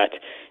shows that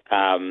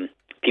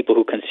people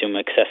who consume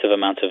excessive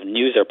amounts of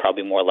news are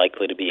probably more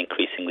likely to be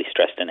increasingly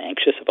stressed and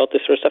anxious about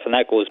this sort of stuff, and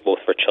that goes both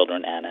for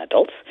children and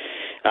adults.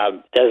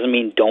 Doesn't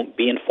mean don't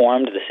be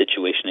informed. The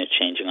situation is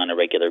changing on a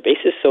regular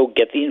basis, so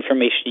get the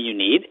information you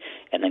need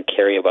and then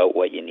carry about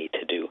what you need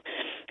to do.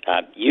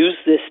 Use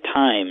this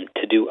time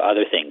to do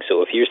other things.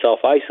 So if you're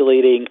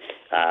self-isolating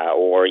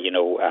or,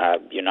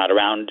 you're not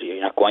around,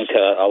 you're not going to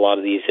a lot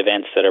of these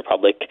events that are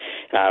public,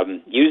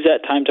 use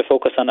that time to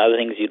focus on other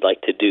things you'd like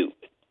to do.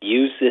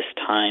 Use this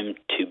time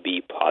to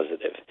be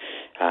positive.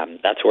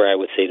 That's where I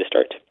would say to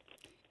start.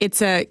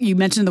 You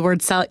mentioned the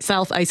word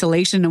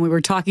self-isolation, and we were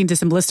talking to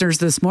some listeners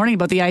this morning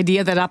about the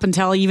idea that up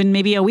until even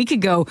maybe a week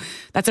ago,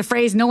 that's a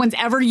phrase no one's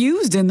ever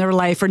used in their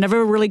life or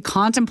never really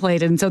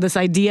contemplated. And so this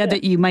idea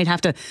that you might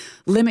have to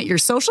limit your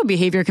social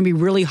behavior can be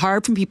really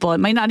hard for people. It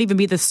might not even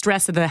be the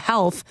stress of the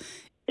health.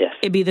 Yes.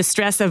 It'd be the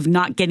stress of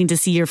not getting to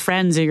see your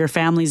friends or your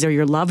families or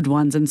your loved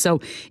ones. And so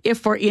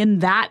if we're in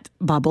that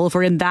bubble, if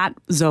we're in that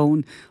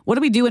zone, what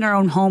do we do in our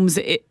own homes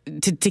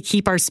to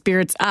keep our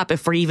spirits up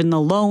if we're even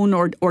alone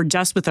or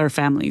just with our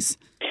families?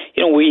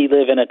 We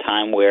live in a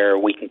time where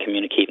we can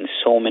communicate in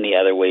so many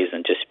other ways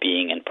than just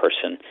being in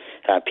person.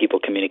 People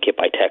communicate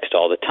by text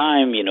all the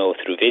time,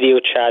 through video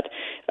chat.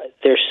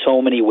 There's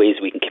so many ways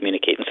we can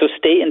communicate. And so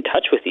stay in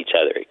touch with each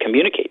other.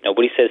 Communicate.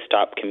 Nobody says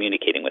stop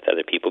communicating with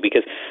other people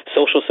because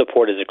social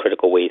support is a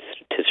critical way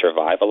to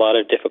survive a lot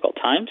of difficult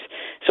times.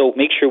 So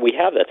make sure we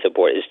have that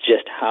support. It's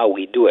just how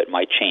we do it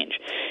might change.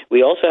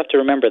 We also have to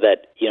remember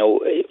that,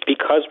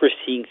 because we're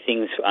seeing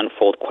things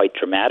unfold quite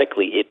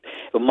dramatically, it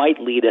might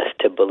lead us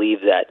to believe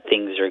that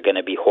things are going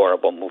to be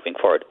horrible moving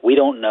forward. We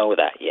don't know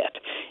that yet.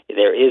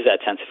 There is that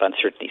sense of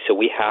uncertainty. So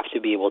we have to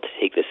be able to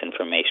take this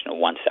information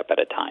one step at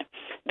a time.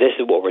 This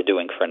is what we're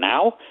doing for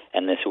now,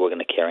 and this is what we're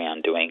going to carry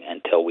on doing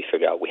until we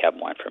figure out we have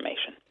more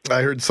information.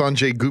 I heard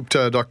Sanjay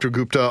Gupta, Dr.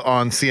 Gupta,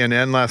 on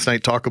CNN last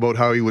night talk about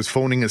how he was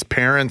phoning his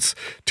parents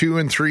 2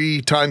 and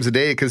 3 times a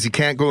day because he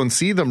can't go and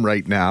see them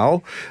right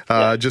now,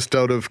 just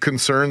out of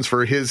concerns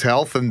for his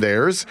health and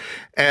theirs.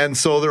 And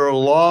so there are a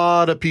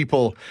lot of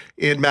people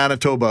in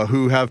Manitoba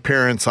who have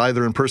parents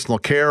either in personal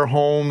care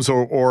homes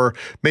or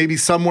maybe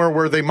somewhere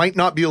where they might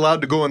not be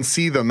allowed to go and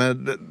see them.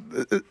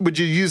 Would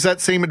you use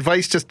that same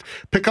advice? Just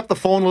pick up the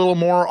phone a little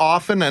more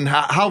often, and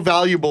how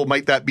valuable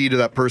might that be to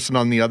that person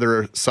on the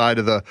other side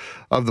of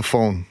the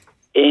phone?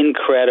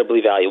 Incredibly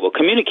valuable.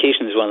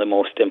 Communication is one of the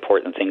most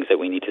important things that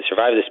we need to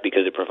survive this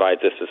because it provides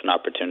us with an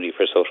opportunity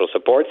for social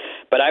support.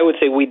 But I would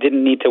say we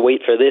didn't need to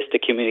wait for this to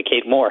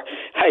communicate more.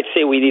 I'd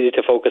say we needed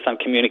to focus on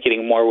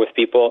communicating more with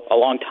people a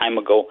long time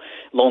ago.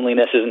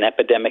 Loneliness is an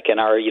epidemic in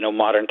our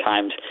modern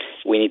times.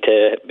 We need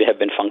to have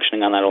been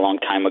functioning on that a long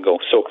time ago.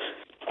 So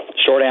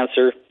short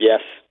answer,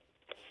 yes.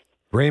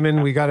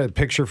 Raymond, we got a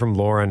picture from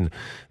Lauren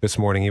this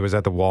morning. He was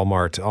at the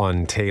Walmart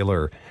on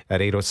Taylor at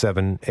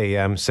 8:07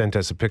 a.m., sent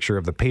us a picture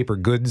of the paper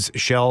goods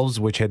shelves,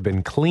 which had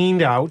been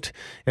cleaned out.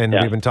 And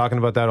we've been talking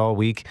about that all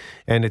week.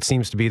 And it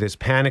seems to be this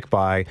panic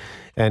buy.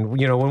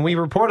 And, you know, when we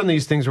report on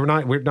these things, we're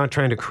not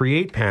trying to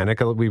create panic.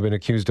 We've been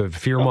accused of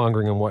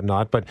fear-mongering and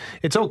whatnot. But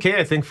it's okay,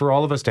 I think, for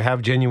all of us to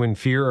have genuine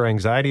fear or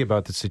anxiety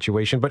about the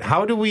situation. But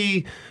how do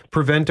we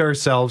prevent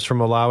ourselves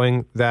from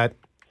allowing that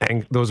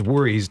and those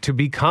worries to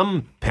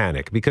become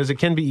panic? Because it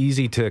can be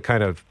easy to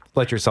kind of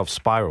let yourself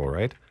spiral,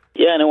 right?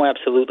 Yeah, no,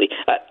 absolutely.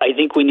 I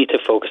think we need to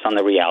focus on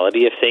the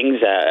reality of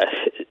things.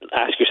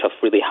 Ask yourself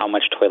really, how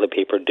much toilet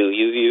paper do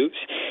you use?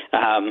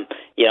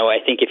 You know, I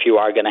think if you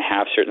are going to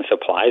have certain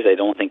supplies, I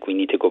don't think we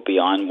need to go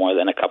beyond more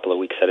than a couple of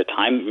weeks at a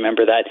time.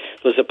 Remember that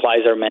those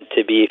supplies are meant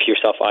to be, if you're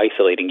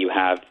self-isolating, you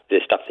have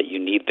the stuff that you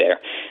need there.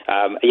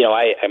 You know,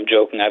 I'm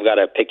joking. I've got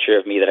a picture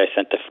of me that I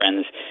sent to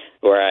friends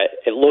where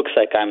it looks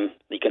like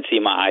you can see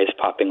my eyes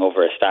popping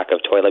over a stack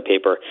of toilet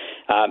paper.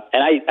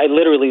 And I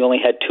literally only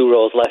had 2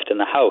 rolls left in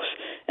the house.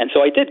 And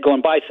so I did go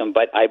and buy some,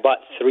 but I bought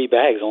 3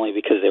 bags only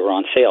because they were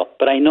on sale.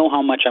 But I know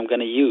how much I'm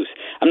going to use.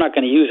 I'm not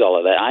going to use all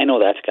of that. I know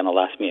that's going to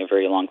last me a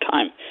very long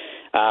time.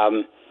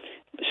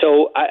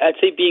 So I'd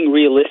say being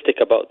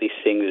realistic about these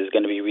things is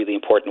going to be really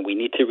important. We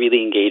need to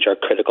really engage our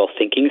critical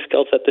thinking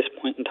skills at this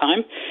point in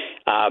time.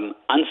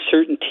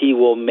 Uncertainty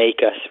will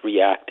make us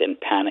react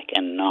and panic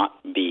and not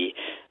be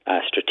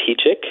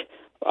strategic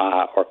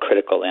or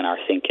critical in our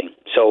thinking.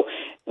 So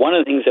one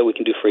of the things that we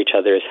can do for each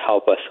other is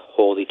help us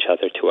hold each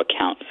other to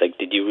account. It's like,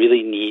 did you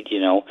really need,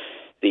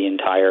 the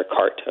entire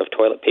cart of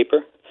toilet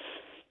paper?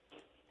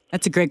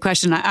 That's a great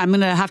question. I'm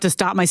going to have to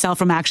stop myself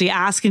from actually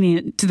asking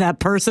it to that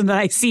person that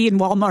I see in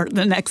Walmart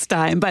the next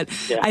time. But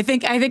I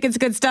think it's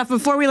good stuff.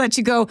 Before we let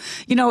you go,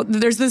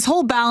 there's this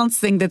whole balance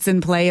thing that's in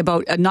play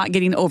about not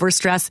getting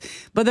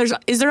overstressed. But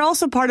is there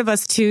also part of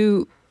us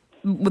too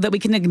that we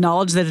can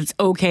acknowledge that it's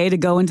okay to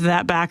go into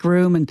that back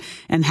room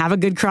and have a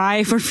good cry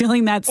if we're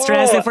feeling that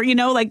stress? If we're, you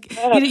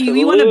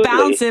want to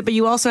balance it, but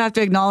you also have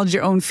to acknowledge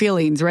your own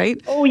feelings,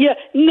 right? Oh, yeah.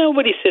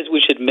 Nobody says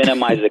we should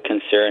minimize the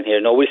concern here.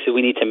 Nobody says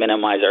we need to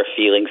minimize our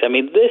feelings. I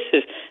mean,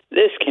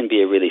 this can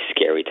be a really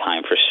scary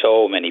time for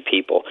so many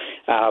people.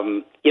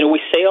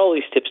 We say all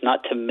these tips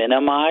not to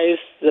minimize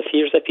the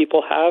fears that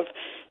people have,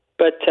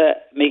 but to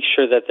make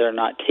sure that they're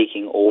not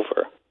taking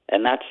over.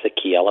 And that's the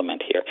key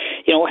element here.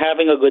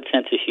 Having a good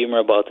sense of humor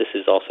about this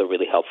is also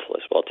really helpful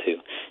as well, too.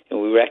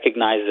 We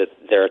recognize that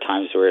there are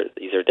times where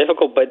these are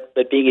difficult, but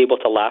being able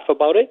to laugh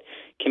about it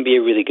can be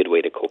a really good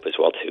way to cope as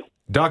well, too.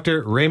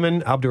 Dr.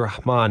 Rehman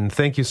Abdulrehman,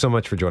 thank you so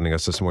much for joining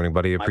us this morning,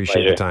 buddy.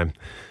 Appreciate the time.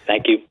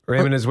 Thank you.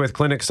 Rehman is with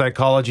Clinic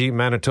Psychology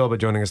Manitoba,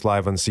 joining us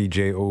live on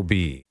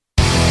CJOB.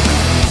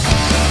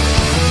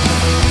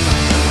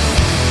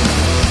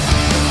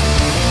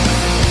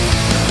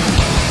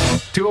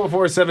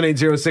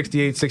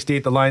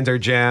 204-780-6868. The lines are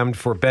jammed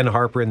for Ben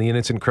Harper and the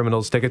Innocent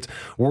Criminals tickets.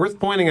 Worth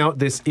pointing out,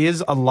 this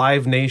is a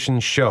Live Nation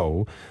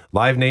show.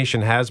 Live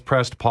Nation has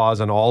pressed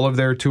pause on all of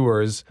their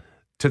tours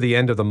to the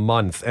end of the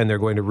month, and they're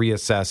going to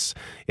reassess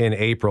in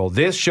April.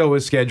 This show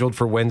is scheduled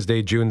for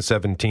Wednesday, June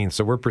 17th,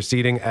 so we're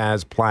proceeding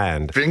as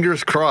planned.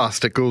 Fingers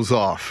crossed it goes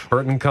off.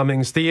 Burton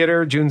Cummings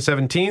Theatre, June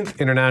 17th,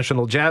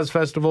 International Jazz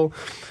Festival.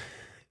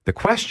 The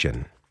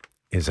question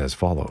is as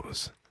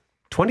follows.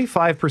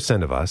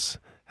 25% of us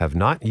have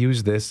not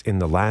used this in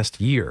the last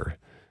year.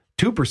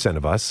 2%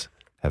 of us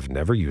have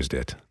never used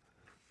it.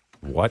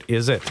 What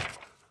is it?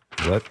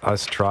 Let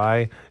us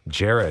try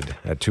Jared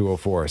at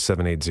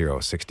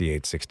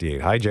 204-780-6868.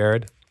 Hi,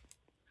 Jared.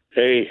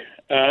 Hey,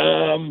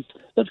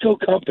 let's go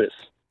compass.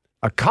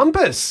 A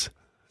compass?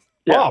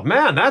 Yeah. Oh,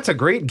 man, that's a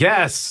great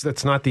guess.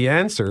 That's not the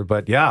answer,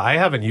 but yeah, I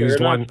haven't used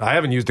one. I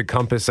haven't used a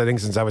compass, I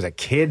think, since I was a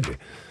kid.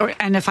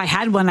 And if I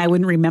had one, I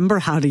wouldn't remember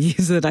how to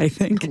use it, I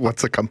think.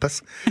 What's a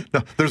compass?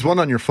 No, there's one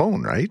on your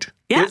phone, right?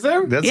 Yeah. Is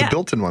there? That's a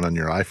built-in one on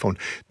your iPhone.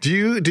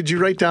 Did you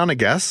write down a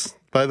guess,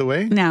 by the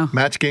way? No.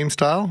 Match game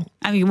style?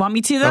 I mean, you want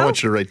me to, though? I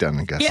want you to write down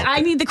a guess. Yeah, I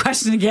need the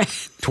question again.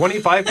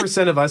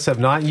 25% of us have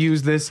not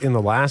used this in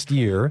the last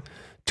year.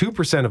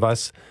 2% of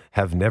us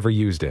have never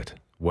used it.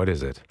 What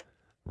is it?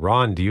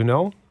 Ron, do you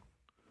know?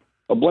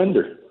 A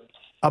blender.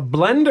 A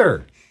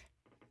blender.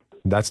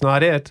 That's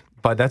not it,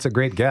 but that's a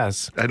great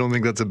guess. I don't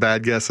think that's a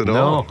bad guess at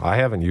all. No, I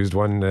haven't used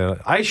one.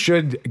 I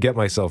should get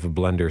myself a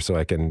blender so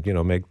I can,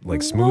 make like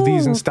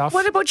smoothies and stuff.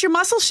 What about your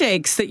muscle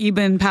shakes that you've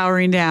been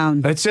powering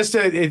down? It's just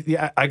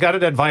I got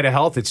it at Vita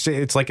Health.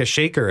 It's like a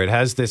shaker. It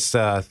has this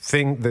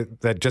thing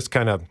that just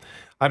kind of,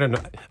 I don't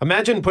know.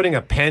 Imagine putting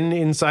a pen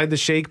inside the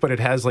shake, but it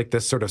has like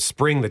this sort of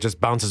spring that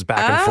just bounces back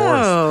and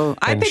forth. Oh,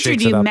 I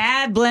pictured you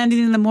mad blending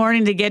in the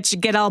morning to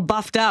get all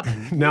buffed up.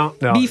 No.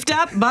 Beefed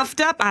up,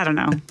 buffed up? I don't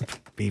know.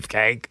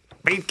 Beefcake.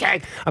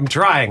 I'm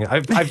trying.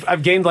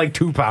 I've gained like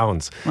 2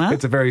 pounds. Well,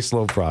 it's a very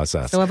slow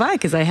process. So have I,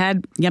 because I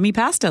had yummy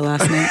pasta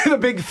last night. The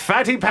big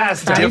fatty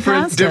pasta.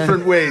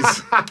 Different ways.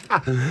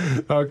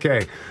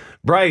 Okay.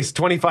 Bryce,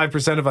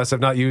 25% of us have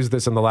not used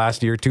this in the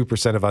last year.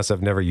 2% of us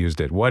have never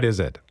used it. What is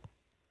it?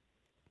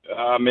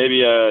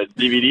 Maybe a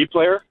DVD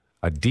player.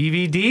 A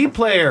DVD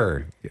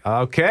player.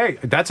 Okay,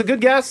 that's a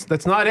good guess.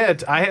 That's not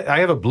it. I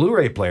have a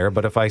Blu-ray player,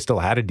 but if I still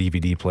had a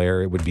DVD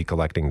player, it would be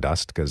collecting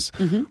dust because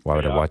why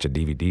would I watch a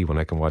DVD when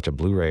I can watch a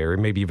Blu-ray or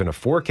maybe even a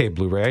 4K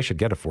Blu-ray? I should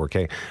get a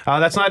 4K.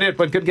 That's not it,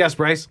 but good guess,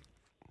 Bryce.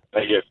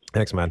 Thank you.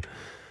 Thanks, man.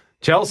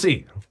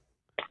 Chelsea.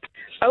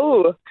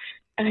 Oh,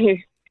 you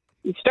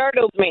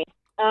startled me.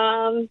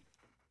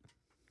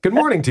 Good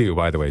morning to you,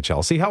 by the way,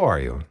 Chelsea. How are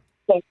you?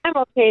 I'm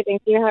okay,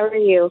 thank you. How are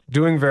you?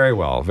 Doing very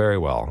well, very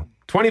well.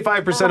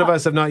 25% of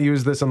us have not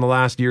used this in the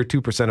last year.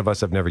 2% of us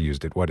have never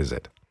used it. What is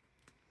it?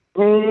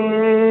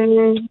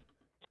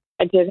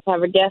 I did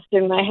have a guess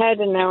in my head,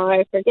 and now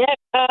I forget.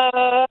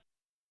 How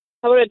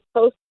about a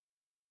toast?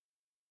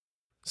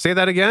 Say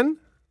that again?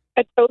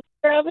 A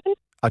toaster oven?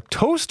 A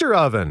toaster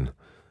oven.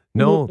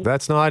 No,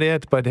 that's not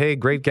it. But hey,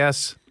 great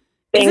guess.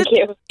 Thank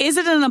you. Is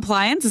it an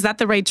appliance? Is that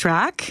the right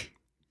track?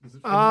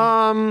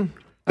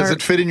 Does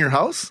it fit in your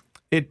house?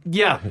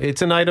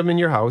 It's an item in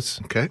your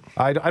house. Okay.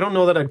 I don't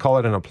know that I'd call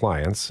it an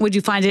appliance. Would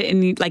you find it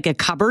in like a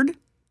cupboard?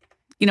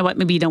 You know what?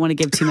 Maybe you don't want to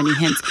give too many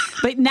hints.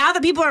 But now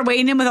that people are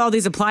weighing in with all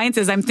these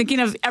appliances, I'm thinking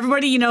of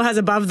everybody has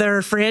above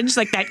their fridge,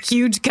 like that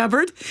huge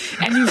cupboard,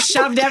 and you've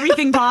shoved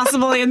everything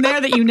possible in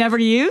there that you never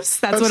use.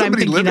 That's what I'm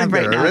thinking of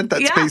right now. Rent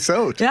that space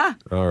out. Yeah.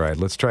 All right,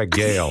 let's try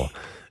Gail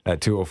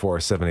at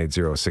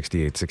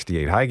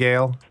 204-780-6868. Hi,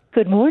 Gail.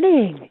 Good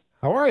morning.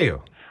 How are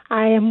you?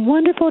 I am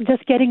wonderful,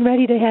 just getting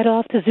ready to head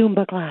off to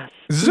Zumba class.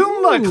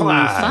 Zumba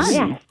class?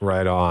 Fun. Yes.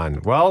 Right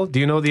on. Well, do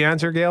you know the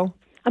answer, Gail?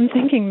 I'm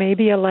thinking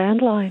maybe a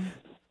landline.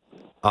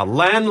 A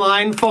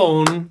landline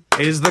phone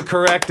is the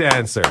correct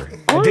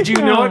answer. Did you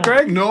know it,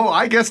 Greg? No,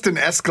 I guessed an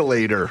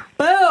escalator.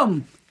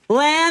 Boom.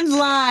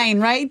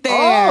 Landline right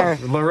there.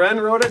 Oh, Loren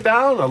wrote it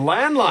down. A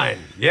landline.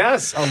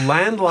 Yes, a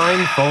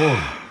landline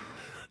phone.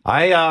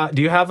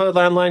 Do you have a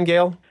landline,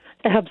 Gail?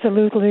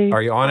 Absolutely.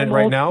 Are you on it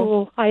right now?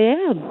 School. I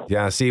am.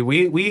 Yeah, see,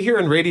 we here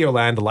in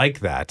Radioland like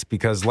that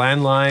because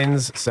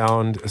landlines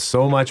sound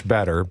so much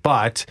better,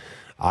 but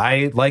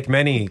I, like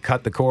many,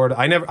 cut the cord.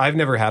 I've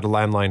never had a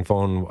landline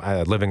phone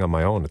living on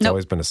my own. It's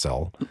always been a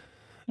cell.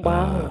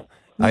 Wow.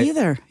 Me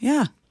either.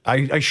 Yeah.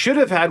 I should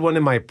have had one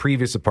in my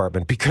previous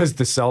apartment because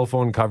the cell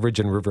phone coverage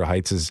in River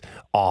Heights is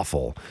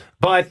awful.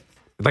 But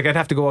I'd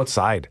have to go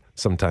outside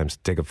sometimes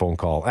to take a phone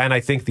call. And I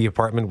think the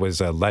apartment was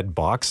a lead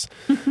box.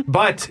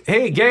 But,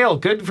 hey, Gail,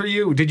 good for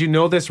you. Did you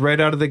know this right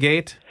out of the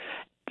gate?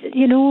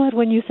 You know what?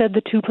 When you said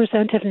the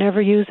 2% have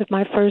never used it,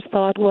 my first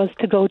thought was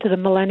to go to the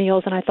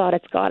millennials, and I thought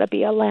it's got to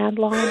be a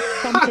landline.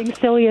 Something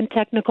silly and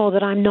technical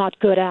that I'm not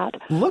good at.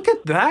 Look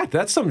at that.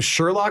 That's some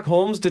Sherlock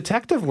Holmes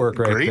detective work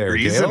right Great there,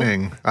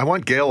 reasoning. Gail. I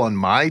want Gail on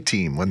my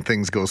team when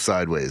things go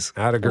sideways.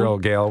 Atta girl,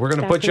 Gail. We're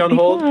going to put you on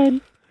hold.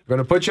 Fine. We're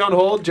going to put you on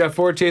hold. Jeff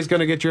Forte is going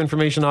to get your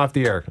information off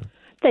the air.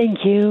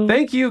 Thank you.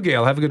 Thank you,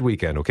 Gail. Have a good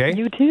weekend, okay?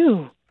 You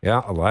too. Yeah,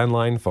 a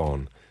landline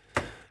phone.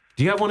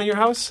 Do you have one in your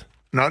house?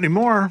 Not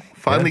anymore.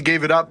 Finally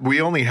gave it up.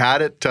 We only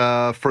had it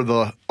for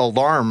the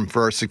alarm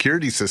for our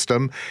security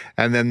system,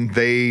 and then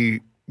they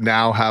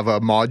now have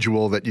a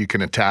module that you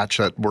can attach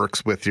that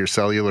works with your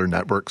cellular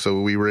network,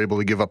 so we were able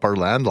to give up our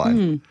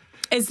landline.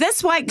 Is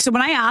this why? So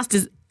when I asked,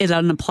 is it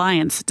an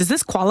appliance? Does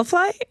this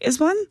qualify as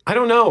one? I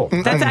don't know.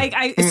 That's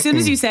as soon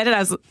as you said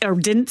it, or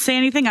didn't say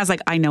anything, I was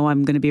like, I know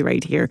I'm going to be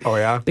right here. Oh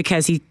yeah,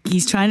 because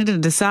he's trying to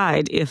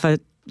decide if a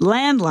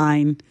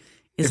landline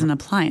is an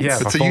appliance. Yeah,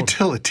 it's a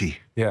utility.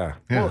 Yeah.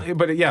 Well,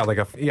 but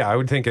I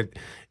would think it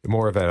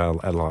more of an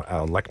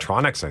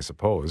electronics, I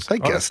suppose. I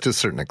guess to a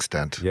certain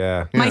extent.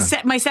 Yeah. My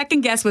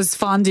second guess was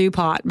fondue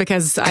pot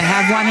because I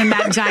have one in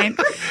that giant.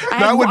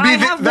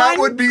 That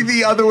would be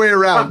the other way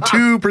around.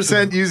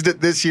 2% used it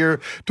this year.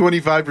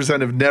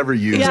 25% have never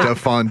used a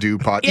fondue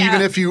pot. Yeah.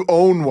 Even if you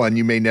own one,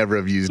 you may never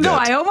have used it. No,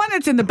 I own one.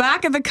 It's in the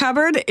back of the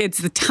cupboard.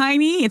 It's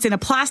tiny. It's in a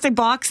plastic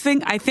box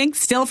thing. I think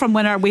still from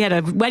when we had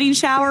a wedding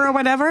shower or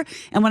whatever.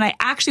 And when I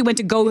actually went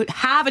to go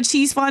have a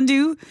cheese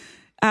fondue.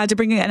 To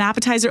bring an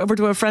appetizer over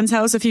to a friend's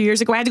house a few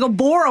years ago, I had to go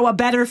borrow a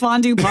better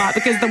fondue pot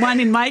because the one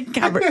in my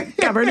cupboard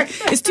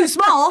is too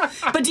small.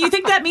 But do you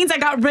think that means I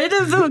got rid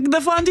of the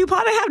fondue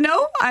pot I have?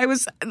 No,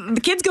 the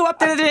kids go up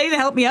there today to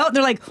help me out, and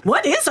they're like,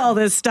 "What is all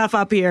this stuff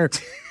up here?"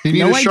 You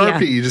need a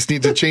Sharpie. You just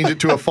need to change it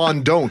to a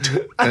fondant.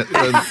 Oh,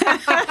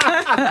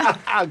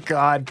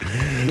 God.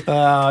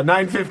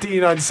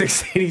 9:15 on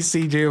 680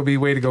 CJOB.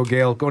 Way to go,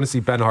 Gail. Going to see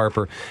Ben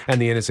Harper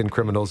and the Innocent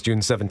Criminals June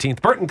 17th.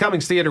 Burton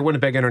Cummings Theatre,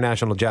 Winnipeg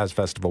International Jazz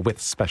Festival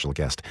with special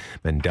guest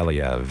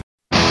Mendeliev.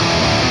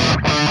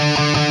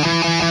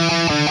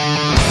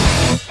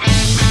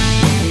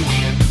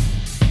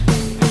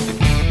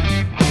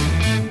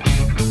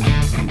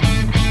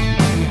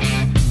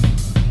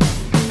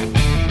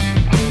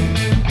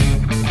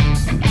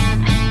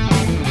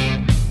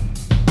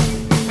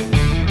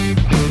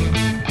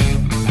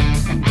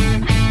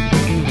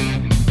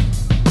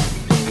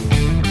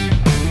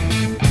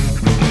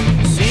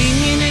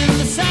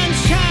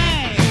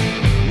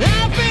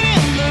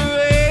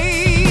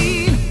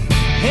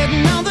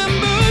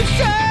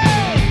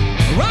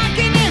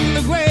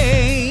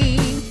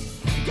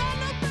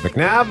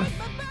 McNabb,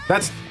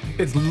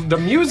 It's the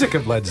music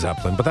of Led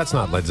Zeppelin, but that's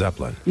not Led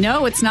Zeppelin.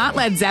 No, it's not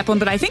Led Zeppelin,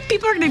 but I think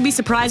people are going to be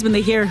surprised when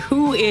they hear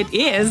who it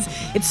is.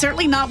 It's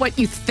certainly not what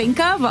you think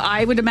of.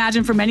 I would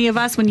imagine for many of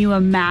us, when you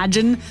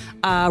imagine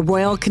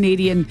Royal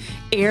Canadian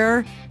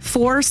Air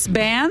Force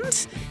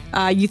Band,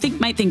 you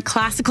might think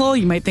classical,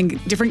 you might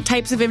think different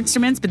types of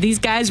instruments, but these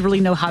guys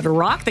really know how to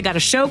rock. They got a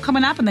show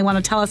coming up and they want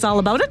to tell us all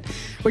about it.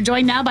 We're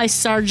joined now by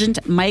Sergeant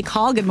Mike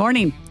Hall. Good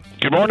morning.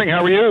 Good morning.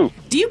 How are you?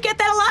 Do you get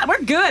that a lot?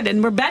 We're good,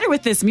 and we're better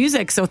with this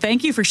music, so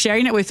thank you for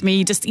sharing it with me.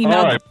 You just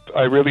emailed.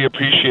 I really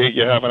appreciate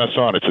you having us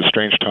on. It's a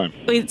strange time.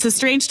 It's a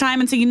strange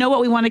time, and so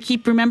what we want to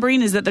keep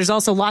remembering is that there's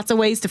also lots of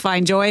ways to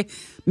find joy.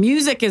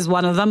 Music is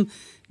one of them.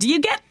 Do you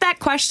get that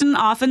question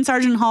often,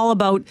 Sergeant Hall,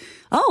 about,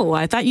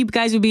 I thought you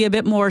guys would be a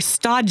bit more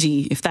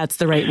stodgy, if that's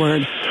the right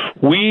word?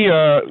 We,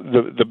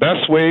 the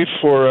best way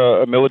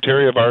for a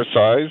military of our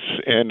size,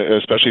 and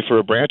especially for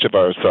a branch of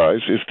our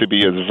size, is to be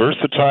as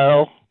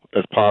versatile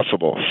as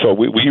possible. So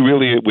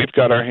we've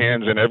got our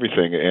hands in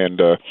everything. And,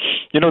 the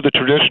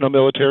traditional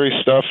military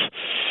stuff,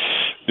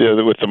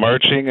 with the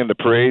marching and the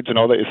parades and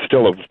all that, is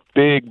still a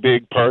big,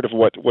 big part of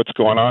what's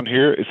going on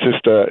here. It's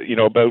just,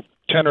 about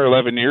 10 or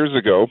 11 years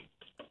ago,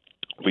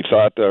 we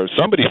thought, or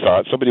somebody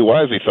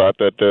wisely thought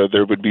that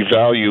there would be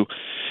value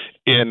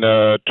in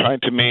trying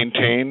to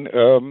maintain,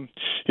 a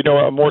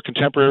more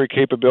contemporary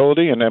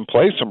capability, and then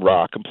play some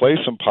rock and play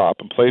some pop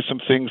and play some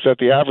things that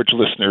the average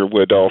listener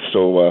would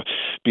also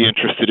be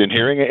interested in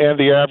hearing, and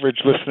the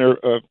average listener,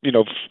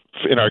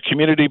 in our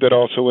community, but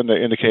also in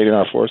the Canadian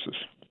Armed Forces.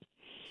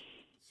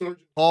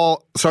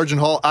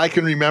 Sergeant Hall, I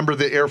can remember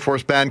the Air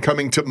Force Band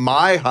coming to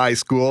my high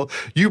school.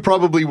 You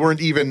probably weren't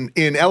even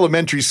in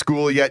elementary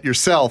school yet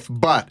yourself,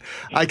 but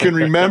I can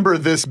remember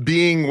this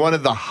being one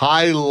of the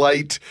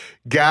highlight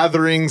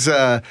gatherings,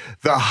 the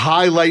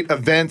highlight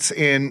events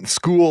in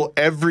school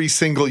every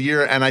single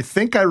year. And I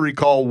think I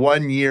recall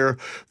one year,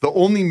 the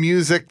only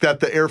music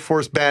that the Air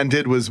Force Band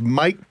did was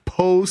Mike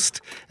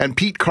Post and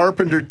Pete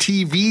Carpenter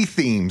TV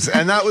themes.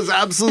 And that was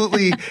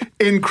absolutely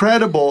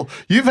incredible.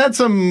 You've had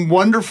some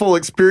wonderful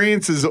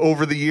experiences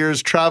over the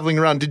years traveling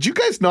around. Did you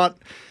guys not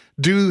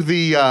do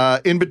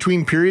the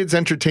in-between periods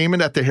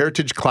entertainment at the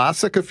Heritage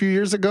Classic a few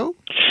years ago?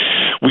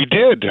 We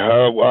did.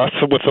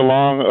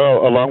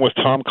 Along with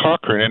Tom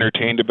Cochran,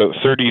 entertained about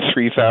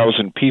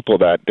 33,000 people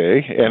that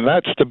day, and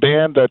that's the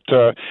band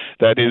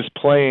that is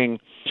playing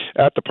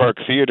at the Park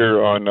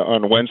Theatre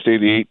on Wednesday,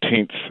 the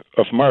 18th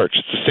of March.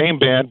 It's the same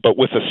band, but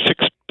with a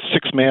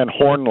six-man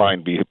horn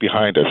line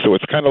behind us. So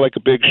it's kind of like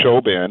a big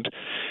show band,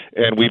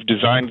 and we've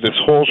designed this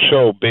whole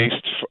show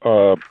based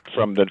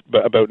from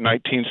about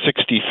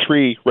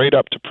 1963 right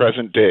up to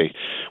present day,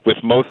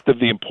 with most of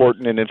the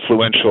important and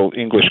influential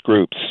English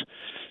groups.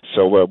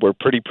 So we're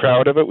pretty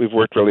proud of it. We've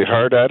worked really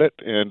hard at it,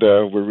 and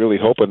we're really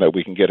hoping that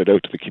we can get it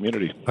out to the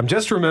community. I'm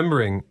just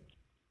remembering,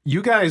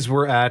 you guys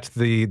were at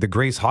the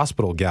Grace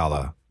Hospital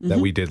Gala that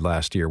we did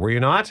last year, were you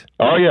not?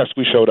 Oh, yes,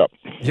 we showed up.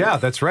 Yeah,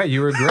 that's right. You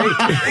were great.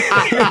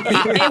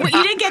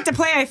 You didn't get to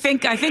play, I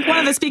think. I think one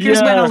of the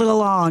speakers went a little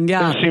long.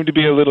 Yeah. There seemed to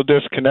be a little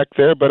disconnect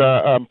there, but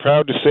I'm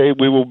proud to say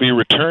we will be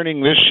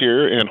returning this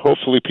year, and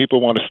hopefully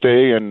people want to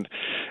stay and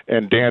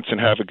dance and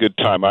have a good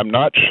time. I'm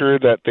not sure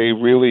that they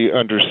really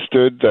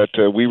understood that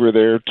we were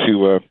there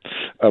to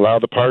allow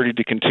the party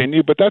to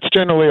continue, but that's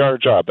generally our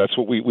job. That's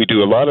what we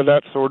do, a lot of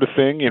that sort of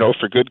thing,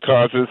 for good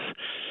causes.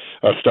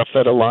 Stuff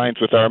that aligns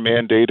with our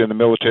mandate in the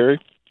military,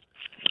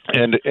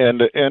 and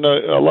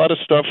a lot of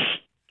stuff,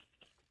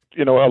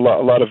 a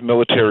lot of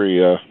military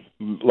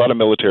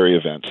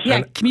events.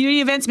 Yeah, community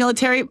events,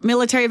 military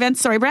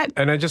events. Sorry, Brett.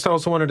 And I just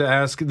also wanted to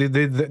ask,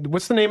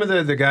 what's the name of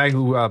the guy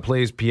who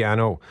plays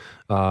piano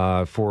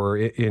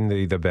in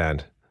the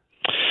band?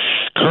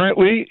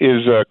 Currently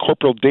is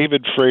Corporal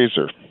David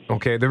Fraser.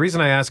 Okay, the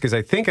reason I ask is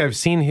I think I've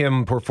seen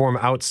him perform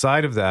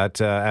outside of that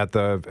at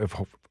the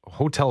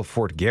Hotel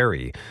Fort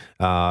Garry,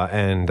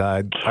 and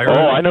I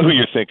know who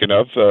you're thinking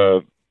of.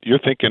 You're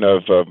thinking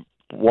of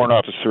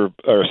Master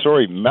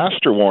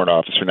Warrant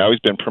Officer. Now he's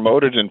been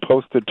promoted and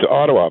posted to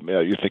Ottawa.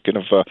 You're thinking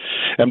of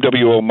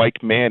MWO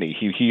Mike Manny.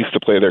 He used to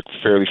play there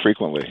fairly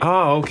frequently.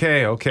 Oh,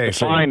 okay.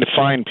 Fine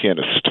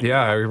pianist.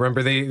 Yeah, I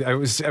remember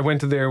I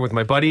went to there with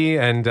my buddy,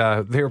 and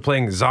they were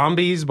playing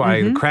Zombies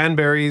by the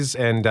Cranberries,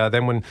 and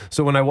then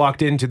when I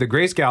walked into the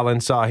Grace Gala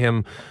and saw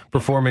him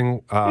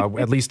performing,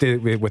 at least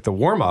with the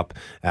warm-up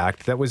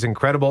act, that was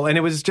incredible. And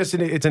it was just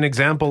it's an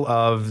example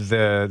of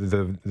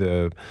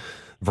the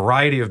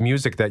variety of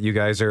music that you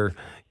guys are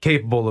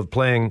capable of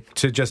playing,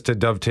 to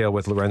dovetail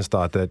with Loren's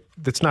thought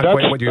that's not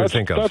quite what you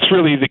think of. That's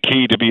really the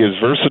key, to be as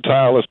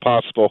versatile as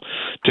possible,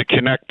 to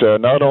connect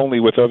not only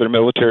with other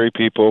military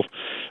people,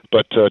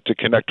 but to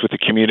connect with the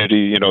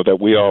community, that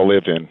we all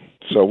live in.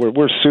 So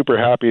we're super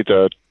happy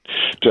to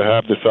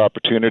have this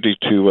opportunity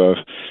to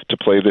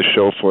play this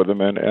show for them,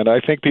 and I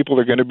think people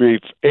are going to be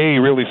A,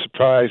 really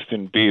surprised,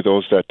 and B,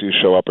 those that do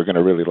show up are going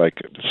to really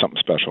like it. It's something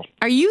special.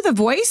 Are you the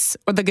voice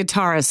or the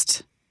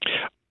guitarist?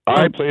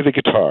 I play the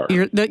guitar.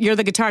 You're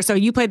the guitar. So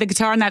you played the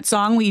guitar in that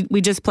song we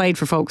just played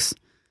for folks.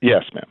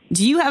 Yes, ma'am.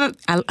 Do you have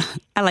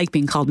I like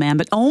being called ma'am,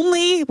 but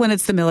only when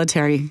it's the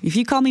military. If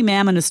you call me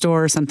ma'am in a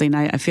store or something,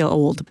 I feel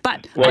old.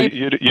 But Well,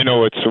 you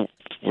know,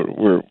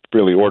 we're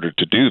really ordered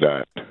to do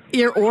that.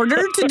 You're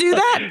ordered to do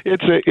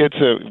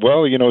that?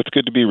 Well, you know, it's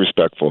good to be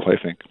respectful, I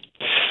think.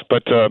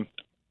 But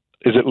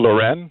is it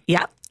Loren?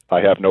 Yeah. I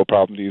have no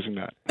problem using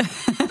that.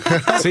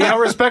 See how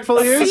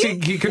respectful he is?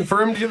 He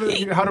confirmed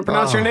how to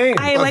pronounce your name.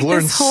 I've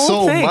learned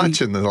so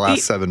much in the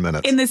last 7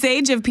 minutes. In this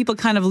age of people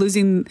kind of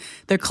losing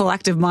their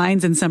collective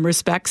minds in some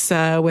respects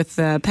with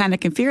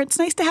panic and fear, it's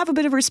nice to have a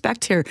bit of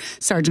respect here,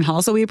 Sergeant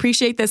Hall. So we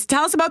appreciate this.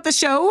 Tell us about the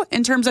show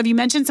in terms of, you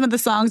mentioned some of the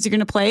songs you're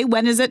going to play.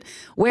 When is it?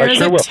 Where is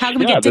it? How can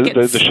we get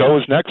tickets? The show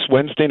is next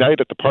Wednesday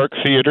night at the Park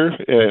Theater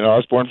in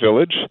Osborne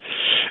Village.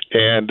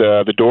 And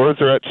the doors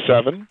are at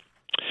 7.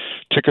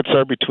 Tickets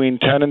are between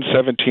 $10 and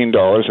 $17.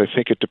 I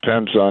think it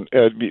depends on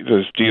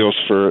there's deals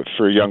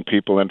for young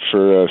people and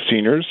for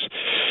seniors.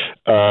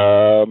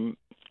 The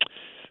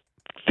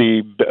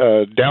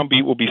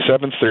downbeat will be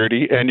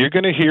 7:30, and you're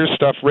going to hear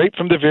stuff right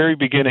from the very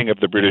beginning of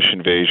the British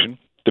invasion.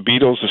 The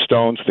Beatles, the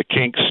Stones, the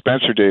Kinks,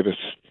 Spencer Davis,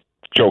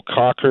 Joe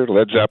Cocker,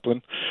 Led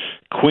Zeppelin,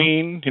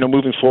 Queen, you know,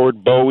 moving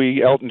forward,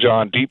 Bowie, Elton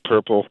John, Deep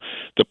Purple,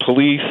 The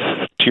Police,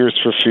 Tears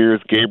for Fears,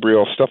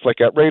 Gabriel, stuff like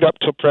that, right up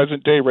till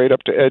present day, right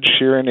up to Ed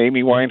Sheeran,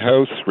 Amy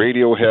Winehouse,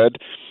 Radiohead.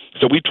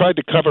 So we tried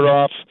to cover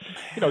off,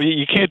 you know,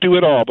 you can't do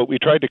it all, but we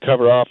tried to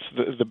cover off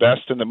the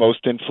best and the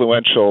most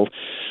influential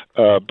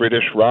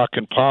British rock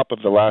and pop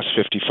of the last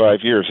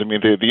 55 years. I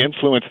mean, the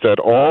influence that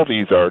all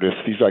these artists,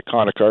 these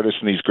iconic artists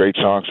and these great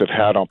songs have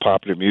had on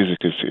popular music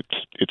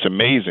it's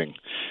amazing.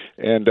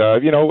 And,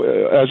 you know,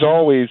 as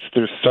always,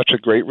 there's such a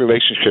great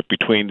relationship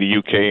between the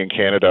UK and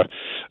Canada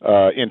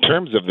in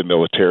terms of the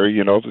military.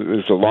 You know,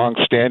 there's a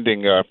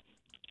long-standing,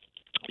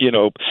 you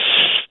know,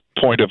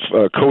 point of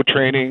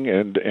co-training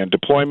and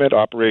deployment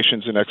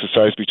operations and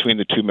exercise between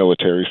the two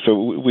militaries. So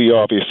we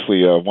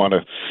obviously want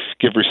to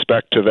give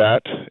respect to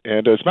that.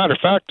 And as a matter of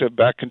fact,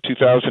 back in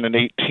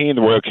 2018,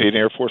 the Royal Canadian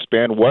Air Force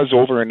Band was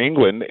over in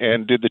England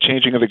and did the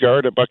changing of the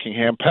guard at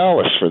Buckingham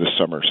Palace for the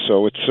summer.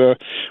 So it's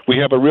we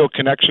have a real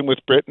connection with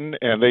Britain,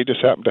 and they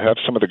just happen to have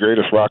some of the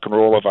greatest rock and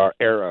roll of our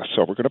era.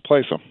 So we're going to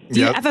play some.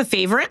 Do you have a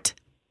favorite?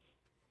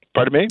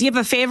 Pardon me? Do you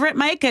have a favorite,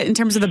 Mike, in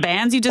terms of the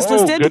bands you just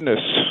listed? Oh,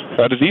 goodness.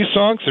 Out of these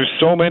songs, there's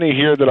so many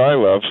here that I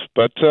love.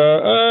 But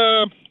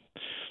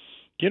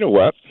you know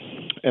what?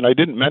 And I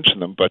didn't mention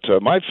them, but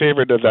my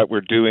favorite that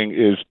we're doing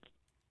is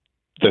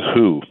The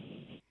Who.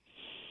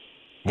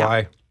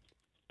 Why?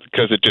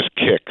 Because it just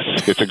kicks.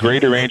 It's a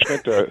great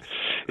arrangement.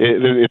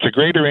 It's a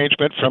great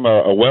arrangement from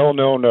a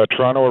well-known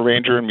Toronto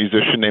arranger and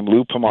musician named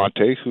Lou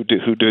Pamonte, who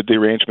did the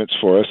arrangements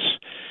for us.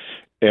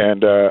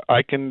 And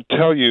I can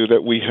tell you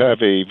that we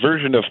have a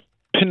version of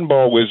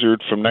Pinball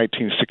Wizard from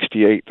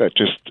 1968 that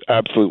just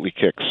absolutely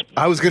kicks.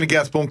 I was going to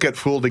guess Won't Get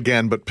Fooled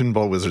Again, but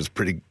Pinball Wizard's a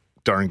pretty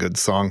darn good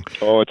song.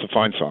 Oh, it's a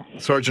fine song.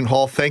 Sergeant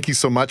Hall, thank you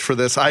so much for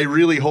this. I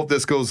really hope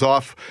this goes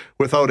off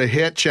without a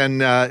hitch,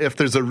 and if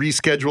there's a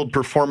rescheduled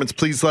performance,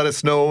 please let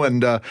us know,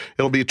 and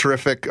it'll be a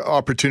terrific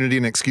opportunity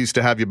and excuse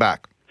to have you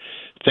back.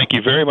 Thank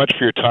you very much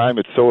for your time.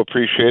 It's so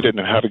appreciated,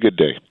 and have a good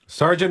day.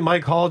 Sergeant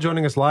Mike Hall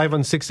joining us live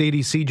on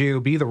 680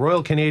 CJOB. The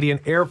Royal Canadian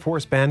Air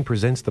Force Band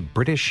presents the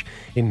British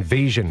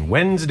Invasion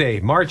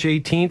Wednesday, March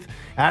 18th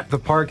at the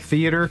Park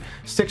Theater,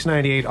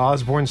 698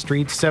 Osborne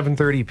Street,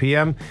 7:30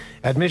 p.m.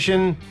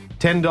 Admission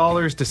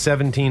 $10 to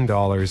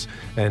 $17,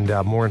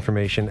 and more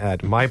information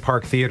at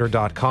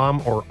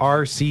myparktheatre.com or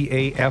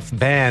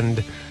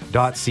rcafband.ca.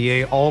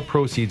 All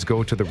proceeds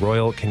go to the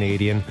Royal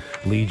Canadian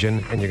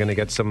Legion, and you're going to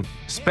get some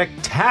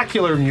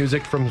spectacular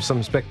music from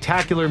some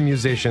spectacular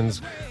musicians.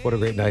 What a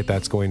great night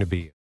that's going to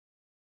be.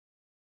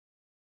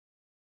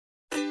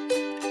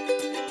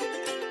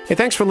 Hey,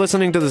 thanks for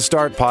listening to the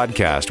Start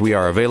Podcast. We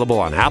are available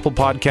on Apple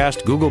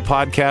Podcast, Google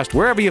Podcast,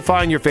 wherever you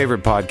find your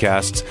favorite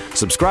podcasts.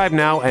 Subscribe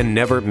now and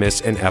never miss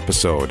an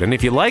episode. And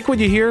if you like what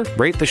you hear,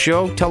 rate the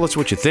show, tell us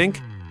what you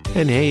think,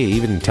 and hey,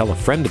 even tell a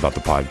friend about the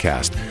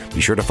podcast.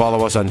 Be sure to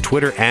follow us on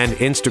Twitter and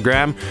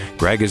Instagram.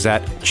 Greg is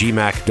at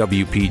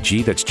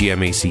GMACWPG, that's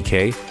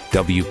GMACK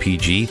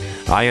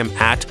WPG. I am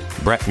at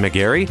Brett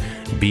McGarry,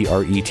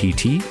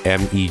 BRETTMEGARRY.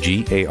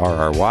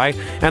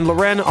 And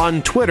Loren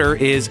on Twitter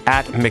is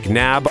at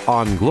McNabb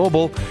on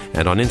Global,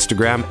 and on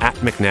Instagram at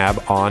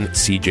McNabb on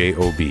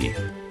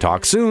CJOB.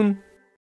 Talk soon.